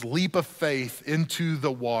have this leap of faith into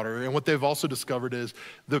the water. And what they've also discovered is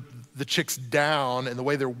the chicks down and the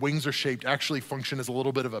way their wings are shaped actually function as a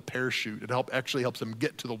little bit of a parachute. It actually helps them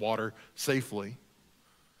get to the water safely.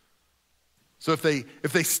 So if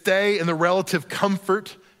they stay in the relative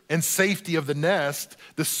comfort and safety of the nest,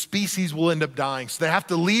 the species will end up dying. So they have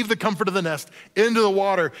to leave the comfort of the nest into the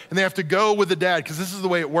water, and they have to go with the dad, because this is the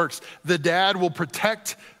way it works. The dad will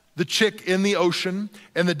protect the chick in the ocean,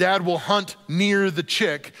 and the dad will hunt near the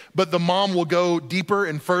chick, but the mom will go deeper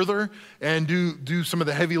and further and do some of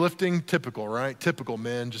the heavy lifting. Typical, right? Typical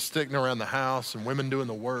men just sticking around the house and women doing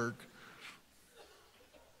the work.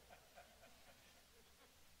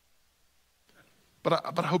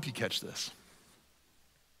 But I hope you catch this.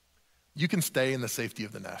 You can stay in the safety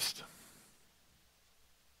of the nest.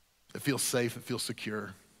 It feels safe, it feels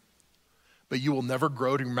secure. But you will never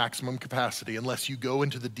grow to your maximum capacity unless you go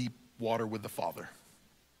into the deep water with the Father.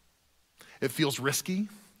 It feels risky,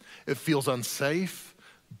 it feels unsafe,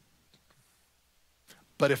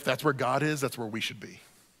 but if that's where God is, that's where we should be.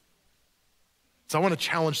 So I want to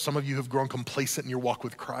challenge some of you who've grown complacent in your walk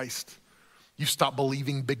with Christ. You've stopped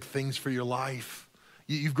believing big things for your life.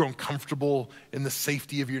 You've grown comfortable in the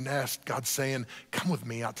safety of your nest. God's saying, come with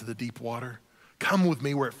me out to the deep water. Come with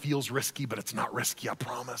me where it feels risky, but it's not risky, I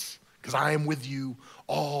promise, because I am with you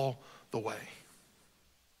all the way.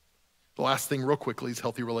 The last thing real quickly is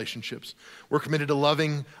healthy relationships. We're committed to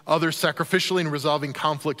loving others sacrificially and resolving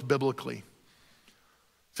conflict biblically.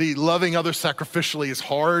 See, loving others sacrificially is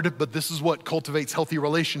hard, but this is what cultivates healthy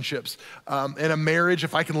relationships. In a marriage,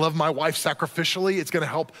 if I can love my wife sacrificially, it's gonna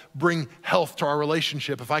help bring health to our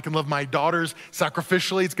relationship. If I can love my daughters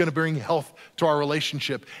sacrificially, it's gonna bring health to our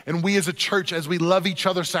relationship. And we as a church, as we love each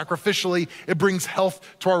other sacrificially, it brings health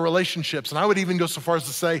to our relationships. And I would even go so far as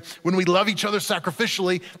to say, when we love each other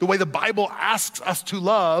sacrificially, the way the Bible asks us to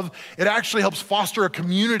love, it actually helps foster a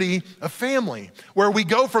community, a family, where we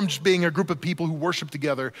go from just being a group of people who worship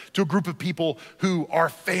together to a group of people who are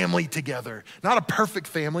family together. Not a perfect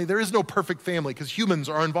family. There is no perfect family because humans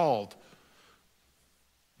are involved.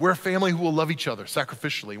 We're a family who will love each other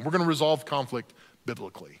sacrificially, and we're going to resolve conflict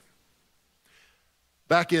biblically.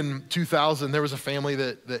 Back in 2000, there was a family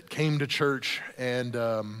that came to church, and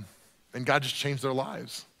God just changed their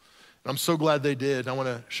lives. And I'm so glad they did. I want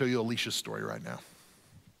to show you Alicia's story right now.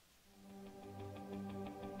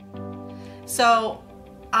 So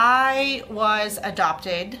I was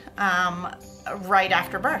adopted right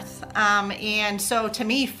after birth. And so to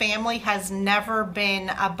me, family has never been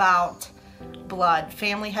about blood.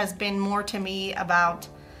 Family has been more to me about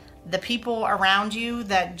the people around you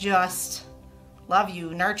that just love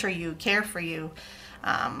you, nurture you, care for you.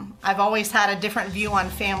 I've always had a different view on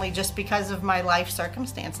family just because of my life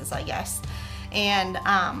circumstances, I guess. And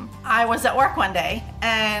I was at work one day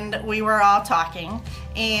and we were all talking,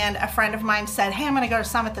 and a friend of mine said, hey, I'm gonna go to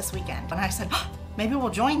Summit this weekend. And I said, oh, maybe we'll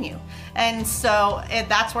join you. And so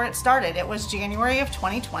that's where it started. It was January of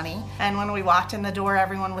 2020. And when we walked in the door,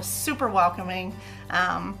 everyone was super welcoming.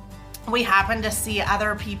 We happened to see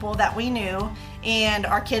other people that we knew, and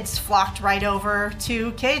our kids flocked right over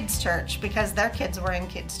to kids' church because their kids were in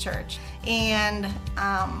kids' church. And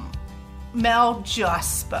Mel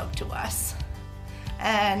just spoke to us.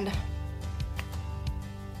 And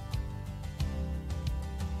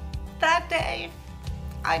that day,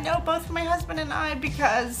 I know both my husband and I,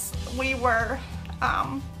 because we were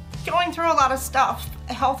going through a lot of stuff,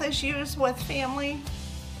 health issues with family.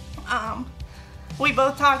 We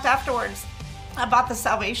both talked afterwards, about the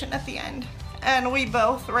salvation at the end. And we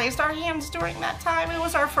both raised our hands during that time. It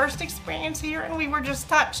was our first experience here, and we were just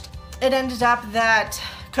touched. It ended up that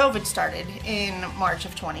COVID started in March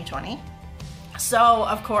of 2020. So,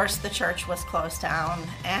 of course, the church was closed down,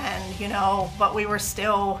 and, but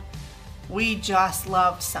we just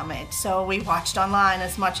loved Summit. So we watched online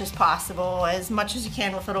as much as possible, as much as you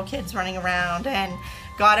can with little kids running around, and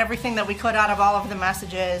got everything that we could out of all of the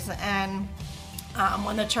messages. And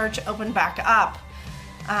when the church opened back up,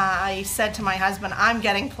 I said to my husband, I'm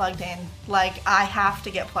getting plugged in. Like, I have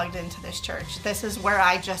to get plugged into this church. This is where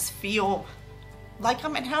I just feel like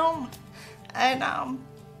I'm at home. And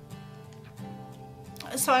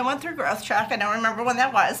so I went through Growth Track. I don't remember when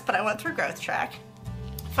that was, but I went through Growth Track.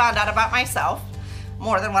 Found out about myself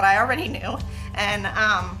more than what I already knew, and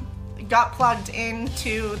got plugged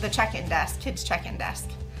into the check-in desk, kids check-in desk.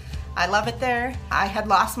 I love it there. I had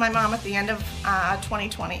lost my mom at the end of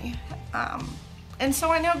 2020. And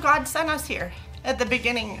so I know God sent us here at the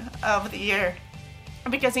beginning of the year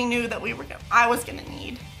because he knew that I was gonna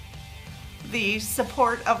need the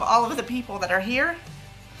support of all of the people that are here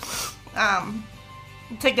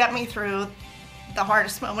to get me through the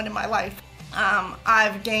hardest moment in my life.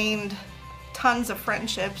 I've gained tons of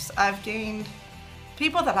friendships. I've gained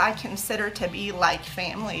people that I consider to be like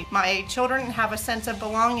family. My children have a sense of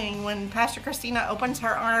belonging when Pastor Christina opens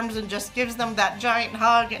her arms and just gives them that giant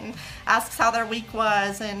hug and asks how their week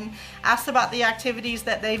was and asks about the activities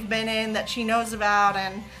that they've been in that she knows about.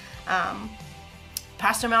 And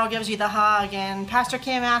Pastor Mel gives you the hug, and Pastor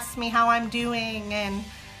Kim asks me how I'm doing, and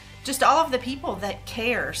just all of the people that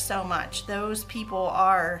care so much. Those people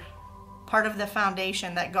are part of the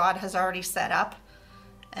foundation that God has already set up.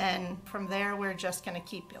 And from there, we're just going to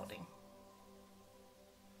keep building.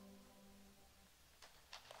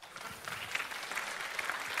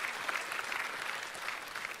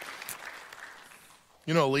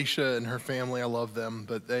 Alicia and her family, I love them,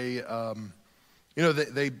 but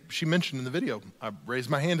she mentioned in the video, I raised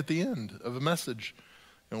my hand at the end of a message,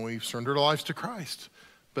 and we surrendered our lives to Christ.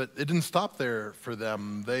 But it didn't stop there for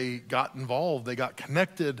them. They got involved. They got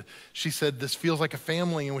connected. She said, this feels like a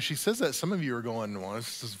family. And when she says that, some of you are going, well,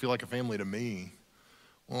 this doesn't feel like a family to me.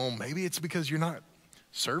 Well, maybe it's because you're not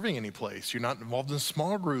serving any place. You're not involved in a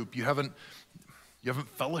small group. You haven't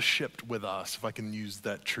fellowshipped with us, if I can use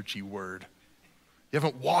that churchy word. You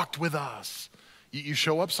haven't walked with us. You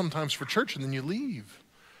show up sometimes for church and then you leave.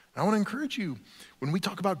 And I want to encourage you, when we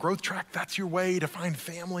talk about Growth Track, that's your way to find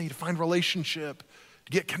family, to find relationship,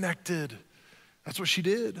 to get connected. That's what she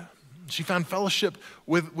did. She found fellowship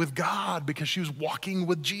with God because she was walking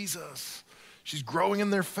with Jesus. She's growing in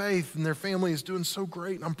their faith, and their family is doing so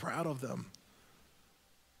great, and I'm proud of them.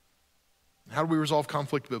 How do we resolve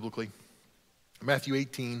conflict biblically? Matthew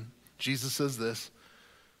 18, Jesus says this: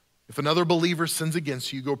 if another believer sins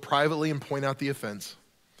against you, go privately and point out the offense.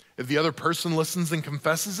 If the other person listens and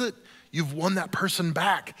confesses it, you've won that person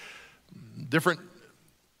back. Different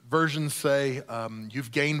versions say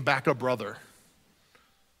you've gained back a brother.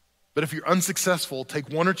 But if you're unsuccessful, take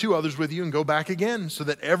one or two others with you and go back again, so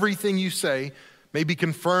that everything you say may be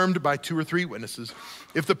confirmed by 2 or 3 witnesses.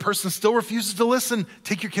 If the person still refuses to listen,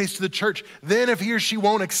 take your case to the church. Then if he or she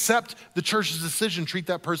won't accept the church's decision, treat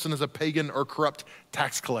that person as a pagan or corrupt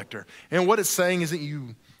tax collector. And what it's saying isn't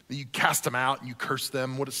you cast them out and you curse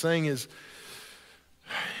them. What it's saying is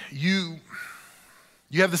you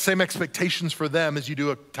have the same expectations for them as you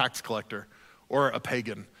do a tax collector or a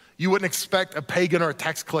pagan. You wouldn't expect a pagan or a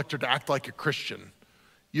tax collector to act like a Christian.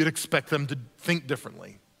 You'd expect them to think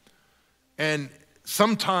differently. And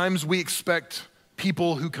sometimes we expect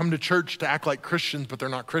people who come to church to act like Christians, but they're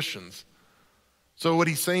not Christians. So what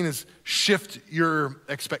he's saying is shift your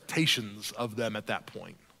expectations of them at that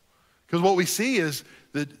point. Because what we see is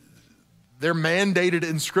that they're mandated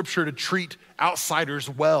in Scripture to treat outsiders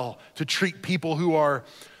well, to treat people who are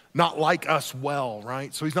not like us well,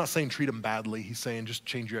 right? So he's not saying treat them badly. He's saying just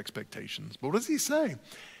change your expectations. But what does he say?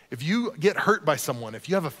 If you get hurt by someone, if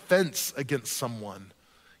you have offense against someone,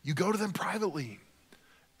 you go to them privately.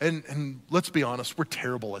 And let's be honest, we're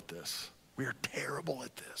terrible at this. We are terrible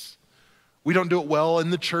at this. We don't do it well in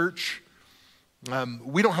the church.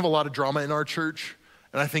 We don't have a lot of drama in our church.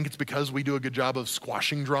 And I think it's because we do a good job of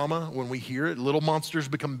squashing drama when we hear it. Little monsters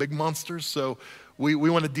become big monsters. So we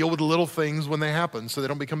want to deal with the little things when they happen so they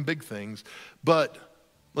don't become big things. But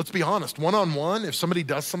let's be honest, one-on-one, if somebody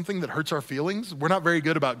does something that hurts our feelings, we're not very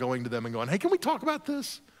good about going to them and going, hey, can we talk about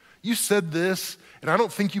this? You said this, and I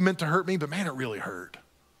don't think you meant to hurt me, but man, it really hurt.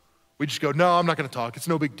 We just go, no, I'm not going to talk. It's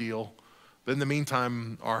no big deal. But in the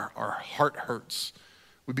meantime, our heart hurts.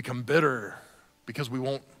 We become bitter because we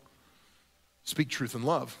won't speak truth in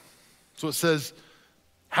love. So it says,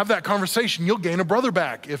 have that conversation. You'll gain a brother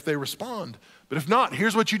back if they respond. But if not,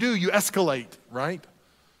 here's what you do. You escalate, right?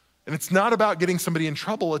 And it's not about getting somebody in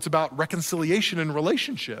trouble. It's about reconciliation and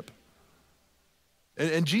relationship.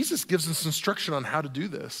 And Jesus gives us instruction on how to do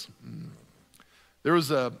this. There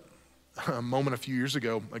was a moment a few years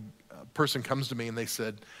ago, a person comes to me and they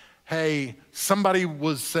said, hey, somebody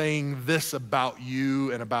was saying this about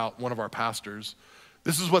you and about one of our pastors.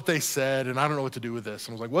 This is what they said, and I don't know what to do with this.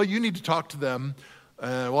 And I was like, well, you need to talk to them.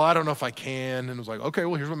 Well, I don't know if I can. And it was like, okay,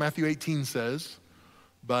 well, here's what Matthew 18 says.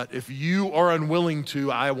 But if you are unwilling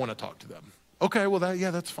to, I want to talk to them. Okay, well,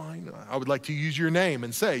 that's fine. I would like to use your name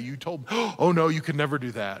and say, you told me, oh no, you could never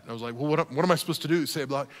do that. And I was like, well, what am I supposed to do? Say,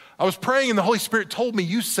 like, I was praying and the Holy Spirit told me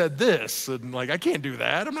you said this. And like, I can't do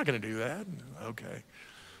that. I'm not going to do that. Okay.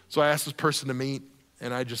 So I asked this person to meet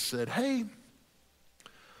and I just said, hey,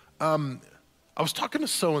 I was talking to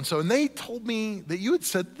so-and-so and they told me that you had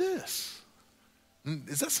said this.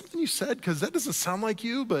 Is that something you said? Because that doesn't sound like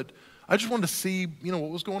you, but I just wanted to see, what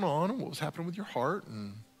was going on and what was happening with your heart.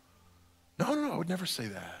 And no, I would never say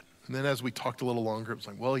that. And then as we talked a little longer, it was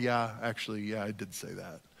like, well, actually, I did say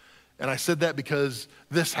that. And I said that because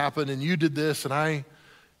this happened and you did this and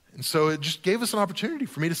so it just gave us an opportunity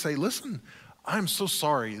for me to say, listen, I'm so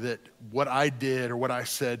sorry that what I did or what I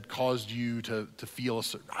said caused you to feel a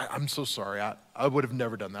certain, I'm so sorry. I would have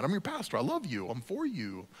never done that. I'm your pastor. I love you. I'm for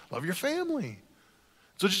you. Love your family.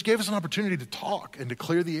 So it just gave us an opportunity to talk and to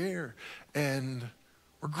clear the air. And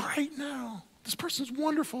we're great now. This person's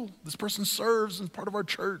wonderful. This person serves and part of our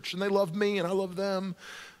church, and they love me and I love them.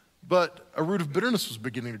 But a root of bitterness was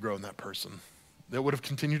beginning to grow in that person that would have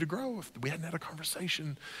continued to grow if we hadn't had a conversation.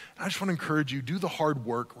 And I just want to encourage you, do the hard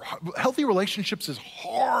work. Healthy relationships is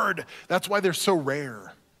hard. That's why they're so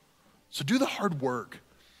rare. So do the hard work.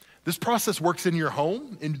 This process works in your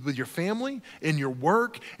home, with your family, in your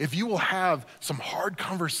work. If you will have some hard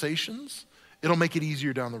conversations, it'll make it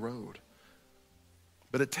easier down the road.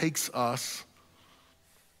 But it takes us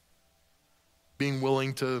being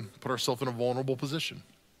willing to put ourselves in a vulnerable position.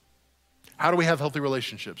 How do we have healthy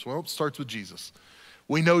relationships? Well, it starts with Jesus.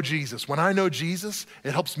 We know Jesus. When I know Jesus,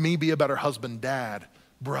 it helps me be a better husband, dad,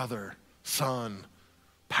 brother, son,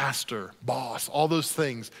 pastor, boss, all those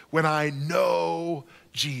things. When I know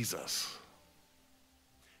Jesus,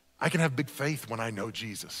 I can have big faith when I know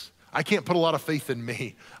Jesus. I can't put a lot of faith in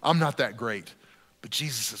me. I'm not that great, but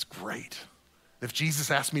Jesus is great. If Jesus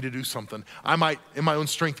asked me to do something, I might, in my own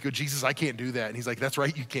strength, go, Jesus, I can't do that. And he's like, that's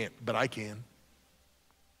right, you can't, but I can.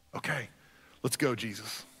 Okay, let's go,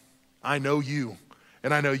 Jesus. I know you,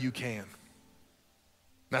 and I know you can.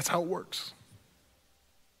 That's how it works.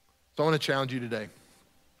 So I want to challenge you today.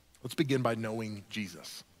 Let's begin by knowing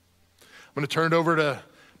Jesus. I'm going to turn it over to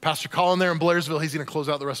Pastor Colin there in Blairsville. He's going to close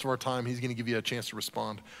out the rest of our time. He's going to give you a chance to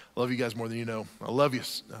respond. I love you guys more than you know. I love you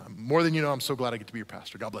more than you know. I'm so glad I get to be your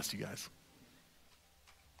pastor. God bless you guys.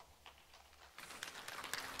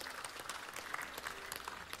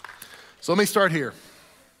 So let me start here.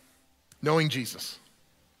 Knowing Jesus.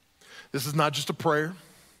 This is not just a prayer.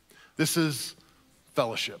 This is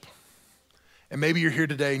fellowship. And maybe you're here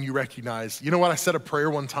today and you recognize, you know what, I said a prayer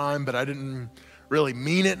one time, but I didn't really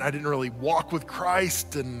mean it, and I didn't really walk with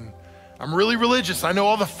Christ, and I'm really religious. I know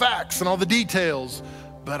all the facts and all the details,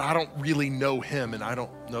 but I don't really know him, and I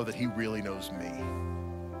don't know that he really knows me.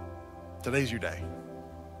 Today's your day.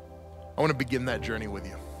 I want to begin that journey with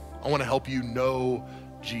you. I want to help you know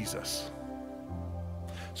Jesus.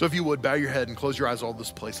 So if you would, bow your head and close your eyes all over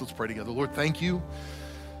this place. Let's pray together. Lord, thank you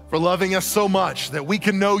for loving us so much that we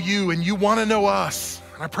can know you and you want to know us.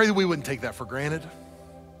 And I pray that we wouldn't take that for granted.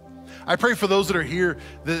 I pray for those that are here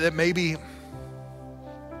that maybe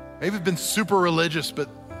have been super religious, but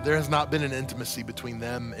there has not been an intimacy between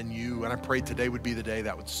them and you. And I pray today would be the day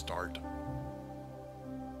that would start.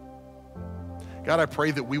 God, I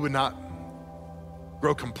pray that we would not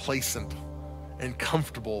grow complacent and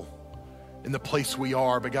comfortable in the place we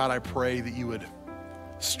are, but God, I pray that you would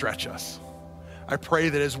stretch us. I pray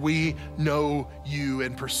that as we know you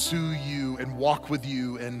and pursue you and walk with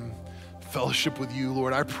you and fellowship with you,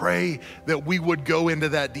 Lord, I pray that we would go into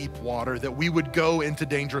that deep water, that we would go into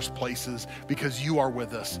dangerous places because you are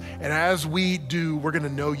with us. And as we do, we're going to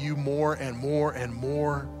know you more and more and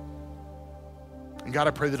more. And God,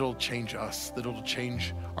 I pray that it'll change us, that it'll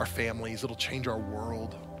change our families, it'll change our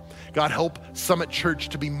world. God, help Summit Church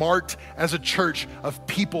to be marked as a church of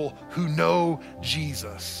people who know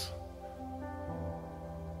Jesus.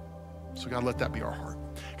 So God, let that be our heart.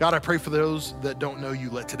 God, I pray for those that don't know you.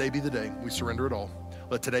 Let today be the day we surrender it all.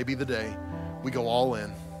 Let today be the day we go all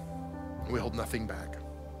in and we hold nothing back.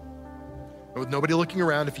 with nobody looking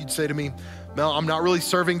around, if you'd say to me, Mel, I'm not really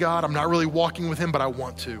serving God, I'm not really walking with him, but I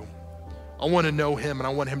want to. I want to know him and I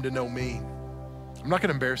want him to know me. I'm not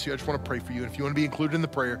gonna embarrass you, I just wanna pray for you. And if you wanna be included in the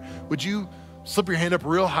prayer, would you slip your hand up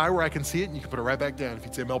real high where I can see it, and you can put it right back down. If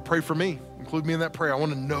you'd say, Mel, pray for me, include me in that prayer. I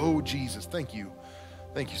wanna know Jesus. Thank you.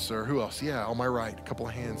 Thank you, sir. Who else? Yeah, on my right, a couple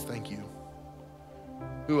of hands, thank you.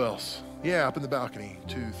 Who else? Yeah, up in the balcony,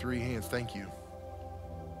 2, 3 hands, thank you.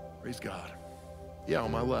 Praise God. Yeah,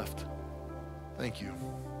 on my left. Thank you.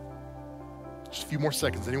 Just a few more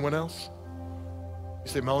seconds. Anyone else?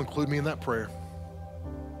 You say, Mel, include me in that prayer.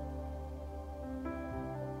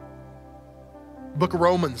 Book of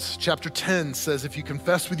Romans, chapter 10 says, if you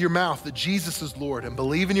confess with your mouth that Jesus is Lord and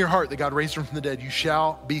believe in your heart that God raised him from the dead, you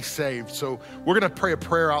shall be saved. So we're gonna pray a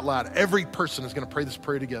prayer out loud. Every person is gonna pray this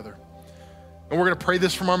prayer together. And we're gonna pray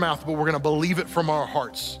this from our mouth, but we're gonna believe it from our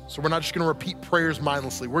hearts. So we're not just gonna repeat prayers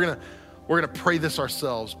mindlessly. We're gonna pray this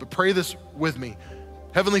ourselves, but pray this with me.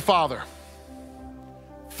 Heavenly Father,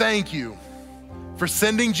 thank you for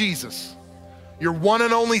sending Jesus, your one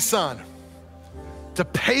and only Son, to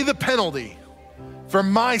pay the penalty for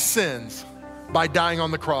my sins by dying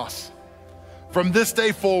on the cross. From this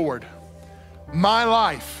day forward, my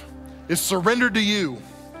life is surrendered to you,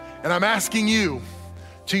 and I'm asking you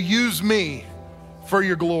to use me for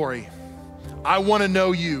your glory. I want to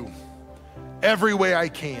know you every way I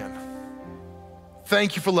can.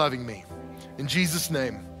 Thank you for loving me. In Jesus'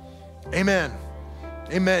 name, amen.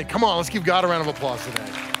 Amen. Come on, let's give God a round of applause today.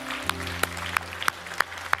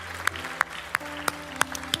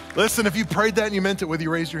 Listen, if you prayed that and you meant it, whether you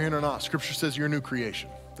raised your hand or not, Scripture says you're a new creation,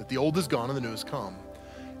 that the old is gone and the new has come.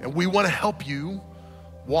 And we want to help you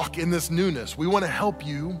walk in this newness. We want to help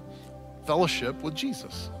you fellowship with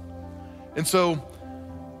Jesus. And so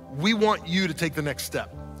we want you to take the next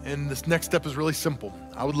step. And this next step is really simple.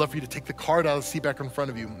 I would love for you to take the card out of the seat back in front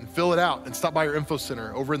of you and fill it out and stop by your info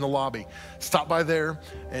center over in the lobby. Stop by there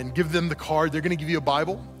and give them the card. They're gonna give you a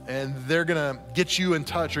Bible, and they're gonna get you in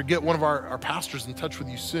touch, or get one of our pastors in touch with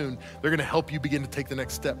you soon. They're gonna help you begin to take the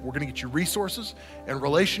next step. We're gonna get you resources and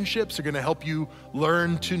relationships. They're gonna help you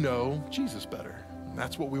learn to know Jesus better. And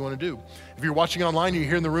that's what we wanna do. If you're watching online, you're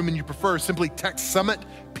here in the room and you prefer, simply text Summit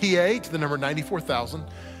PA to the number 94,000.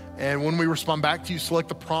 And when we respond back to you, select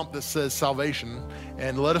the prompt that says salvation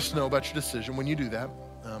and let us know about your decision. When you do that,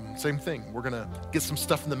 same thing. We're gonna get some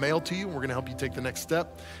stuff in the mail to you. We're gonna help you take the next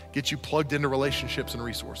step, get you plugged into relationships and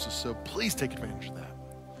resources. So please take advantage of that.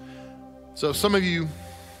 So some of you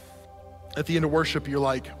at the end of worship, you're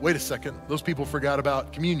like, wait a second, those people forgot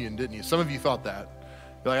about communion, didn't you? Some of you thought that.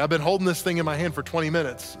 You're like, I've been holding this thing in my hand for 20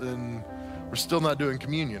 minutes and we're still not doing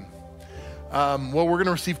communion. Well, we're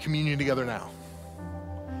gonna receive communion together now.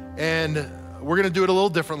 And we're gonna do it a little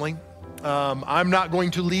differently. I'm not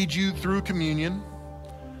going to lead you through communion.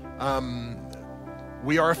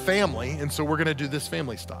 We are a family, and so we're gonna do this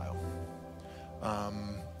family style.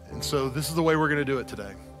 And so this is the way we're gonna do it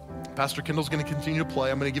today. Pastor Kendall's gonna continue to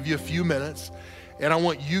play. I'm gonna give you a few minutes, and I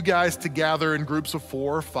want you guys to gather in groups of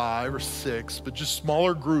 4 or 5 or 6, but just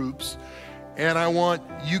smaller groups. And I want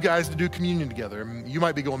you guys to do communion together. You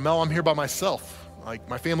might be going, Mel, I'm here by myself. Like,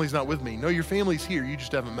 my family's not with me. No, your family's here. You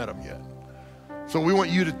just haven't met them yet. So we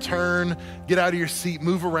want you to turn, get out of your seat,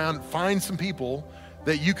 move around, find some people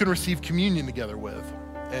that you can receive communion together with.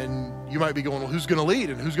 And you might be going, well, who's gonna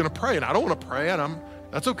lead and who's gonna pray? And I don't wanna pray, and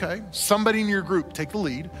that's okay. Somebody in your group, take the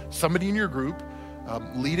lead. Somebody in your group,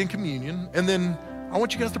 lead in communion. And then I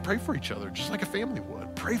want you guys to pray for each other, just like a family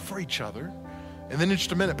would. Pray for each other. And then in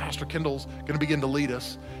just a minute, Pastor Kendall's gonna begin to lead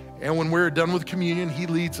us. And when we're done with communion, he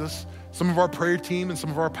leads us. Some of our prayer team and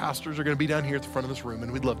some of our pastors are gonna be down here at the front of this room,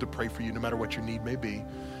 and we'd love to pray for you no matter what your need may be.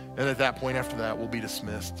 And at that point, after that, we'll be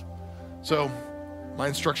dismissed. So my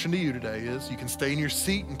instruction to you today is you can stay in your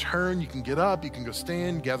seat and turn, you can get up, you can go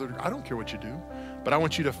stand, gather. I don't care what you do, but I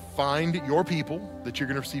want you to find your people that you're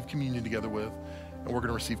gonna receive communion together with, and we're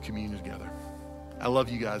gonna receive communion together. I love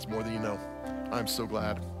you guys more than you know. I'm so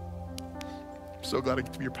glad. I'm so glad I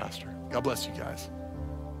get to be your pastor. God bless you guys.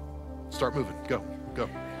 Start moving. Go, go,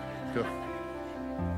 go.